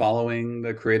in following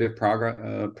the creative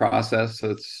progress process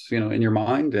that's in your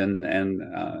mind, and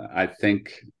I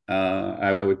think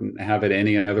I wouldn't have it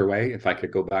any other way. If I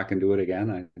could go back and do it again,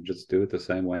 I'd just do it the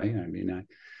same way. I mean,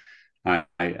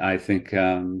 I think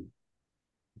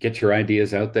get your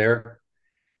ideas out there,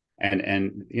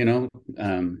 and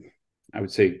um, I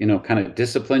would say kind of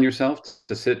discipline yourself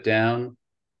to sit down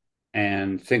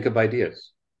and think of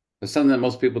ideas. It's something that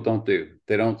most people don't do.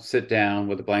 They don't sit down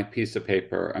with a blank piece of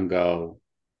paper and go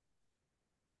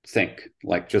think,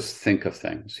 like just think of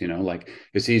things, like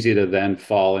it's easy to then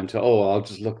fall into, oh, I'll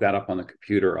just look that up on the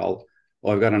computer.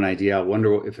 I've got an idea. I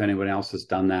wonder if anyone else has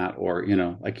done that, or,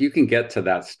 like you can get to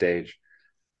that stage,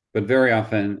 but very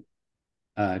often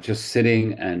just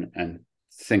sitting and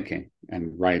thinking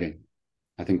and writing.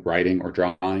 I think writing or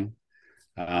drawing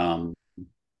um,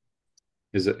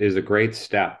 is a great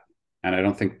step. And I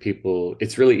don't think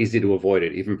it's really easy to avoid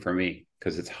it, even for me,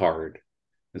 because it's hard.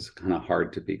 It's kind of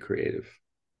hard to be creative.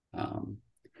 Um,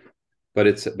 but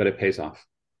it pays off.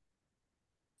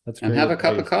 That's And great have a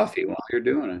cup of advice. coffee while you're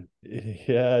doing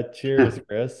Yeah, cheers,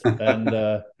 Chris. And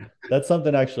that's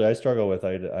something actually I struggle with.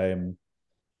 I've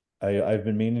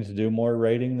been meaning to do more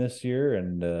writing this year,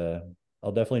 and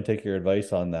I'll definitely take your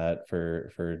advice on that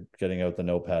for getting out the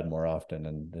notepad more often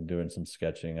and doing some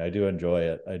sketching. I do enjoy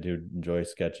it. I do enjoy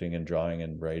sketching and drawing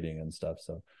and writing and stuff.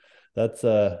 So that's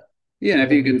Yeah, and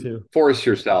if we'll you need can to. force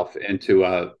yourself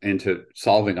into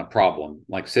solving a problem,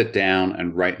 like sit down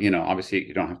and write, obviously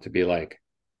you don't have to be like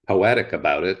poetic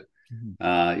about it. Mhm.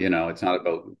 It's not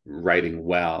about writing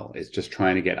well. It's just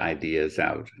trying to get ideas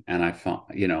out. And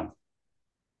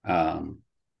um,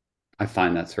 I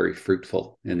find that's very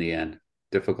fruitful in the end,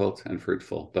 difficult and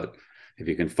fruitful. But if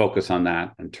you can focus on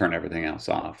that and turn everything else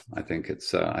off, I think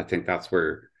it's I think that's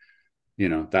where,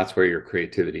 that's where your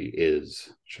creativity is.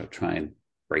 So try and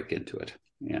break into it.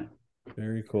 Yeah.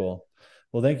 Very cool.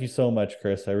 Well, thank you so much,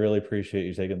 Chris. I really appreciate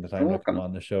you taking the You're time to come welcome.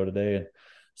 on the show today and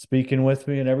speaking with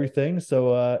me and everything.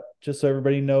 So, just so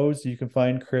everybody knows, you can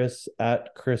find Chris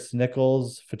at Chris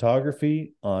Nicholls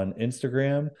Photography on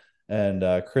Instagram, and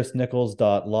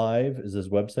chrisnichols.live is his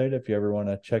website if you ever want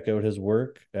to check out his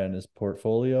work and his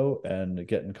portfolio and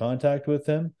get in contact with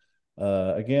him.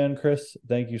 Again, Chris,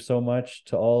 thank you so much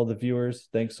to all the viewers.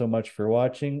 Thanks so much for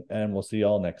watching, and we'll see you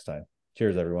all next time.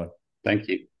 Cheers, everyone. Thank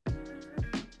you.